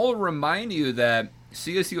 I'll remind you that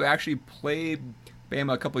CSU actually played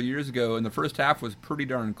Bama a couple of years ago, and the first half was pretty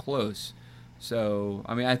darn close. So,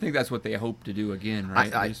 I mean, I think that's what they hope to do again,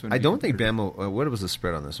 right? I don't think Bama. What was the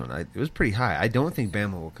spread on this one? It was pretty high. I don't think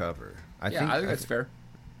Bama will cover. I think that's fair.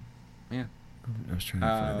 Yeah. I was trying to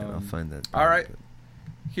find it. I'll find that. All right.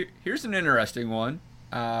 Here's an interesting one.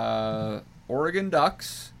 Oregon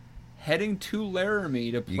Ducks heading to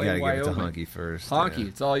Laramie to play You got to give it to Wyoming. Honky first. Honky, yeah.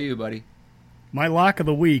 it's all you, buddy. My lock of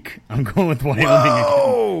the week, I'm going with Wyoming.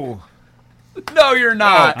 Whoa! No, you're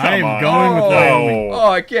not. I am on. going with Wyoming. Oh,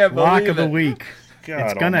 I can't believe Lock it. of the week. God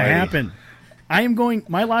It's going to almighty. happen. I am going.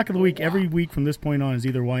 My lock of the week every week from this point on is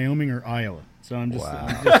either Wyoming or Iowa. So I'm just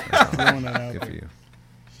throwing that out Good for there. you.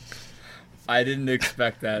 I didn't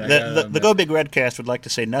expect that. The Go Big Redcast would like to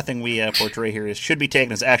say nothing we portray here should be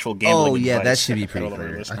taken as actual gambling Oh yeah, advice. that should be pretty For all of our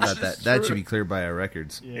clear. I listeners. thought that should be clear by our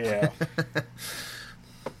records. Yeah.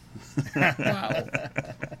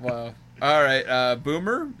 Wow. All right,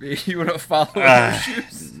 Boomer, you want to follow your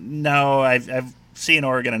shoes? No, I've seen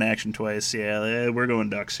Oregon in action twice. Yeah, we're going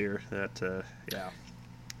Ducks here. Yeah.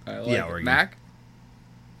 I like Yeah, it. Oregon. Mac?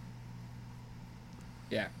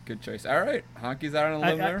 Yeah, good choice. All right, Honky's out on a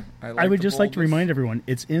limb there. I would just like to boldness. remind everyone,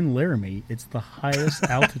 it's in Laramie. It's the highest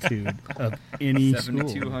altitude of any school.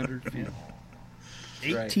 7,200 feet.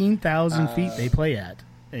 Right. 18,000 feet they play at.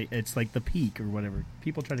 It's like the peak or whatever.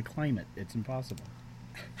 People try to climb it. It's impossible.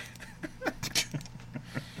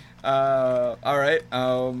 All right.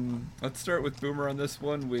 Let's start with Boomer on this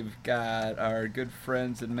one. We've got our good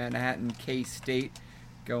friends in Manhattan, K-State,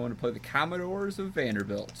 going to play the Commodores of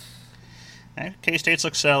Vanderbilt. K-State's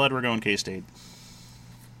look solid. We're going K-State.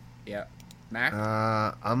 Yeah. Mac?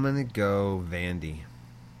 I'm gonna go Vandy.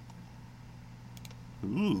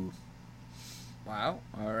 Ooh. Wow.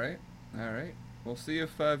 All right. We'll see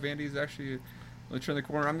if Vandy's actually going to turn the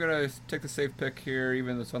corner. I'm going to take the safe pick here,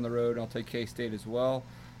 even though it's on the road. I'll take K-State as well.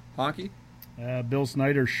 Honky? Bill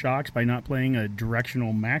Snyder shocks by not playing a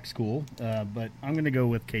directional MAC school, but I'm going to go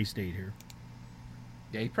with K-State here.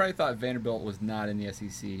 Yeah, he probably thought Vanderbilt was not in the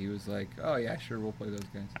SEC. He was like, oh, yeah, sure, we'll play those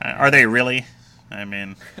guys. Are they really? I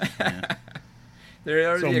mean, yeah.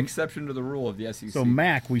 They're So- the exception to the rule of the SEC. So,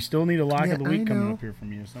 Mac, we still need a lock Yeah, of the I week coming know. up here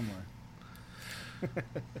from you somewhere.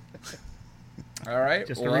 All right.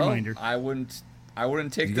 Just a well, reminder. I wouldn't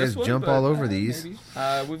take You this guys one. jump but, all over these. Maybe.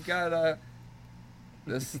 We've got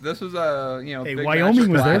this was a Hey, big Wyoming matchup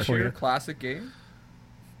was there last for year, you. classic game.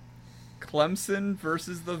 Clemson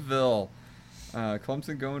versus the Ville.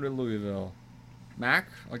 Clemson going to Louisville. Mac,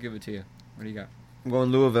 I'll give it to you. What do you got? I'm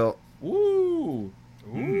going Louisville. Woo!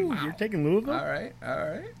 Ooh, you're taking Louisville? All right.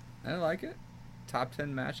 I like it. Top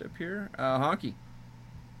 10 matchup here. Honky.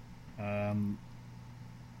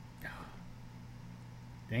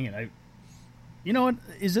 Dang it! You know what?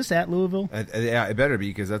 Is this at Louisville? Yeah, it better be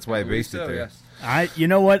because that's why I believe based it so, there. yes. You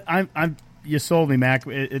know what? I'm. You sold me, Mac.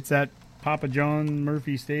 It's at Papa John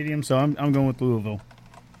Murphy Stadium, so I'm going with Louisville.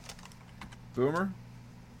 Boomer.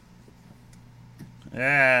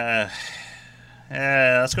 Let's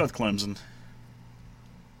go with Clemson.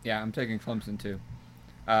 Yeah, I'm taking Clemson too.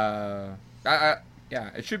 Yeah,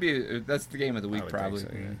 it should be. That's the game of the week, I would think probably. so,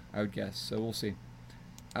 yeah. I would guess. So we'll see.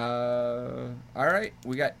 All right,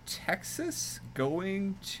 we got Texas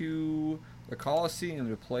going to the Coliseum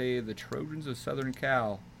to play the Trojans of Southern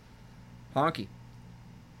Cal. Honky.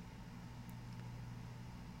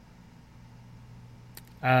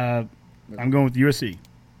 I'm going with USC.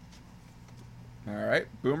 All right,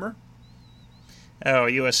 Boomer. Oh,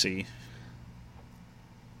 USC.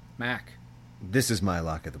 Mac. This is my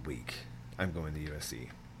lock of the week. I'm going to USC.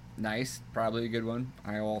 Nice, probably a good one.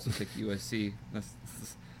 I will also take USC.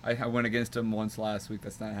 I went against them once last week.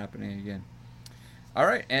 That's not happening again. All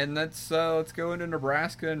right, and let's go into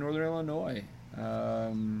Nebraska and Northern Illinois.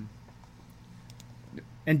 And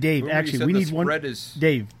Dave, Boomer, you actually, said we the need one. spread is-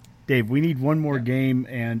 Dave, we need one more game,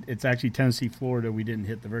 and it's actually Tennessee, Florida. We didn't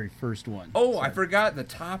hit the very first one. Oh, I forgot the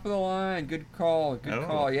top of the line. Good call. Oh.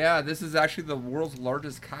 Call. Yeah, this is actually the world's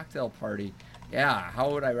largest cocktail party. Yeah,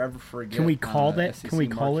 how would I ever forget? Can we call that? SEC Can we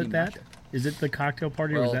call marquee it that? matchup? Is it the cocktail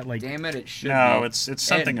party, or Well, is that like? damn it should No, be. it's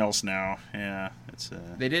something And else now. Yeah, it's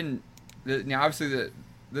They didn't. Now, obviously,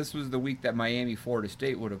 this was the week that Miami, Florida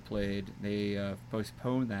State would have played. They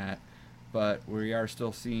postponed that, but we are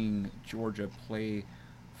still seeing Georgia play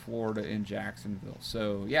Florida in Jacksonville.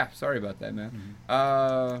 So yeah, sorry about that, man.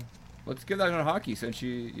 Let's give that on hockey since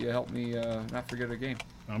you helped me not forget a game.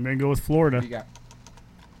 I'm going to go with Florida. What do you got?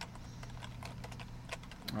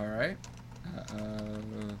 All right.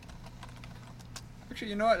 Actually,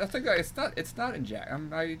 you know what? I think it's not in Jack.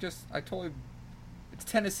 It's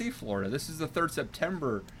Tennessee, Florida. This is the third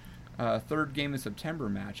game in September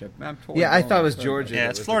matchup. I'm totally Yeah, I wrong. thought it was Sorry. Georgia. yeah, that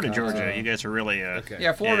it's was the Florida, cocktail. Georgia. You guys are really Okay.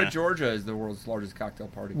 Yeah, Florida, Yeah. Georgia is the world's largest cocktail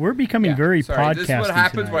party. We're becoming Yeah, very sorry. This is what podcasty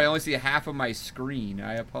happens tonight. when I only see half of my screen.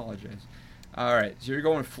 I apologize. All right, so you're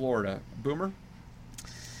going Florida. Boomer?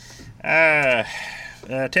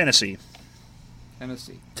 Tennessee.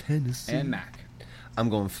 Tennessee. Tennessee. And Mac. I'm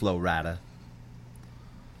going Florida.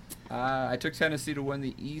 I took Tennessee to win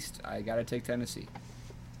the East. I got to take Tennessee.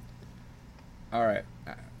 All right.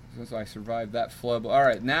 So I survived that flub. All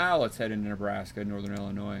right, now let's head into Nebraska, Northern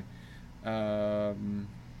Illinois. Boomer,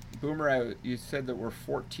 you said that we're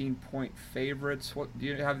 14-point favorites. What do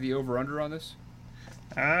you have the over/under on this?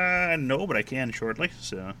 No, but I can shortly.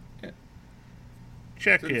 So,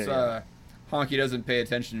 check Since Honky doesn't pay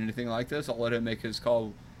attention to anything like this, I'll let him make his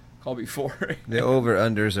call before. The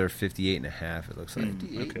over/unders are 58.5. It looks like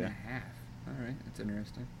 58.5. All right, that's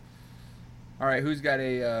interesting. All right, who's got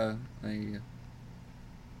a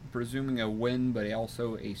presuming a win, but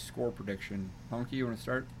also a score prediction? Honky, you want to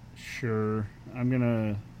start? Sure. I'm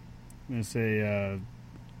gonna say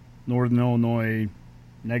Northern Illinois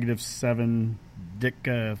 -7, Dick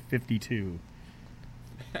 52.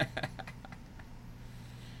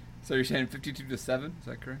 So you're saying 52-7? Is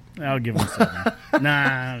that correct? I'll give him 7.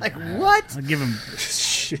 Nah. Like what? I'll give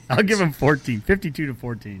him 14.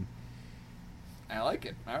 52-14. I like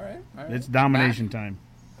it. All right. It's domination time.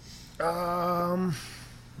 Yeah,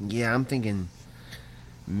 I'm thinking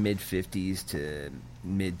mid-50s to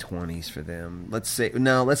mid-20s for them. Let's say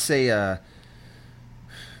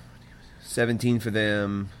 17 for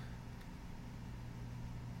them,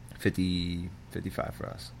 55 for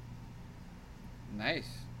us. Nice.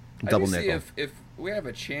 Double I nickel. See if we have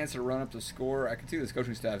a chance to run up the score, I could see this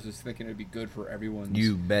coaching staff is just thinking it would be good for everyone's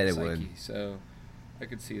You bet it psyche. would. So I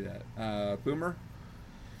could see that. Boomer?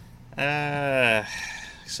 I've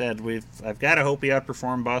got to hope we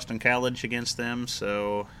outperform Boston College against them.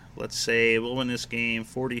 So let's say we'll win this game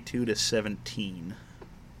 42-17.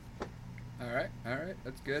 All right,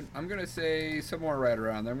 that's good. I'm gonna say somewhere right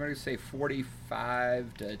around there. I'm gonna say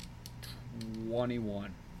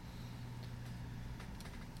 45-21.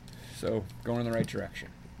 So going in the right direction.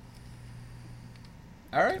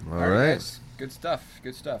 All right, guys. Good stuff.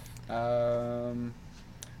 All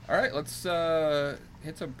right, let's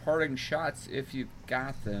hit some parting shots if you've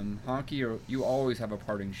got them. Honky, you always have a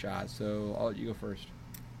parting shot, so I'll let you go first.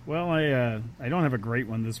 Well, I don't have a great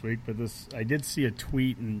one this week, but I did see a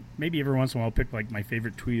tweet, and maybe every once in a while I'll pick like my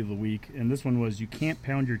favorite tweet of the week. And this one was, "You can't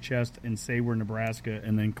pound your chest and say we're Nebraska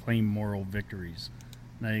and then claim moral victories."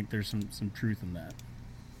 And I think there's some truth in that.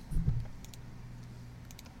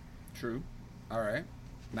 True. All right,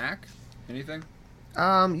 Mac, anything?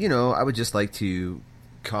 I would just like to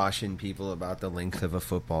caution people about the length of a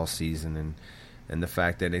football season and the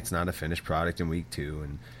fact that it's not a finished product in week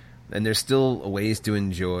 2, and there's still ways to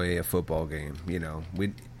enjoy a football game.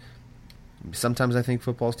 Sometimes I think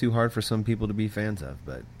football's too hard for some people to be fans of,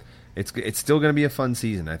 but it's still going to be a fun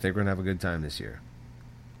season. I think we're going to have a good time this year.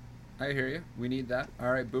 I hear you. We need that.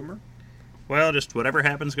 All right, Boomer. Well, just whatever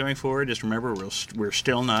happens going forward, just remember we're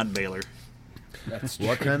still not Baylor. That's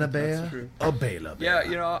What true. kind of bear? That's true. A Baylor Yeah,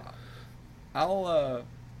 bear. I'll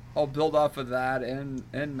build off of that and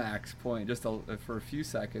Mac's point just for a few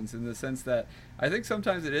seconds, in the sense that I think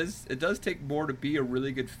sometimes it does take more to be a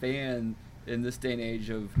really good fan in this day and age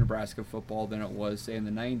of Nebraska football than it was, say, in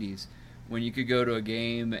the 90s, when you could go to a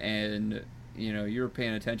game and you were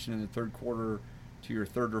paying attention in the third quarter to your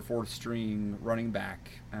third or fourth string running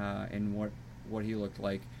back and what he looked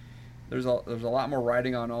like. There's a lot more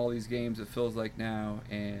riding on all these games, it feels like now,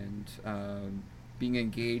 and being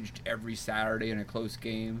engaged every Saturday in a close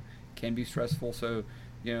game can be stressful. So,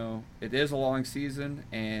 it is a long season,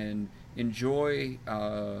 and enjoy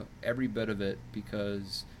every bit of it,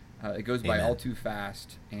 because it goes by all too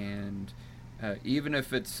fast. And even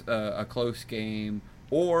if it's a close game,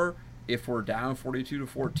 or if we're down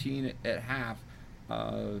 42-14 at half,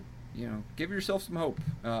 give yourself some hope.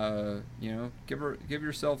 Give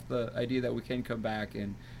yourself the idea that we can come back,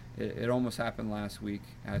 and it almost happened last week.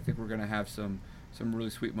 I think we're going to have some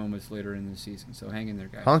really sweet moments later in the season. So hang in there,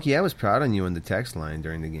 guys. Honky, I was proud on you on the text line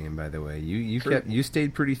during the game. By the way, you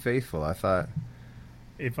stayed pretty faithful. I thought.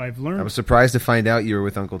 If I've learned, I was surprised to find out you were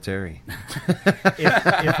with Uncle Terry.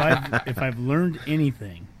 if I've learned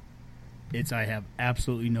anything, it's I have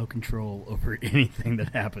absolutely no control over anything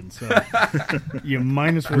that happens. So you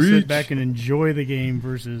might as well sit back and enjoy the game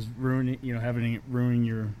versus ruining your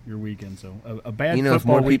weekend. So a bad football if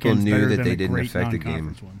more people weekend's knew better that than they a didn't great affect the game.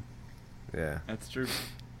 non-conference one. Yeah, that's true.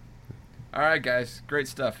 All right, guys, great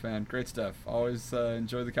stuff, man. Great stuff. Always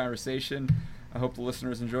enjoy the conversation. I hope the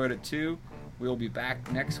listeners enjoyed it too. We'll be back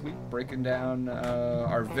next week breaking down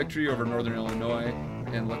our victory over Northern Illinois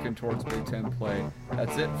and looking towards Big Ten play.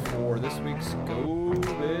 That's it for this week's Go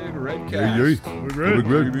Big Redcast. Go Big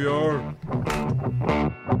Red. BBR.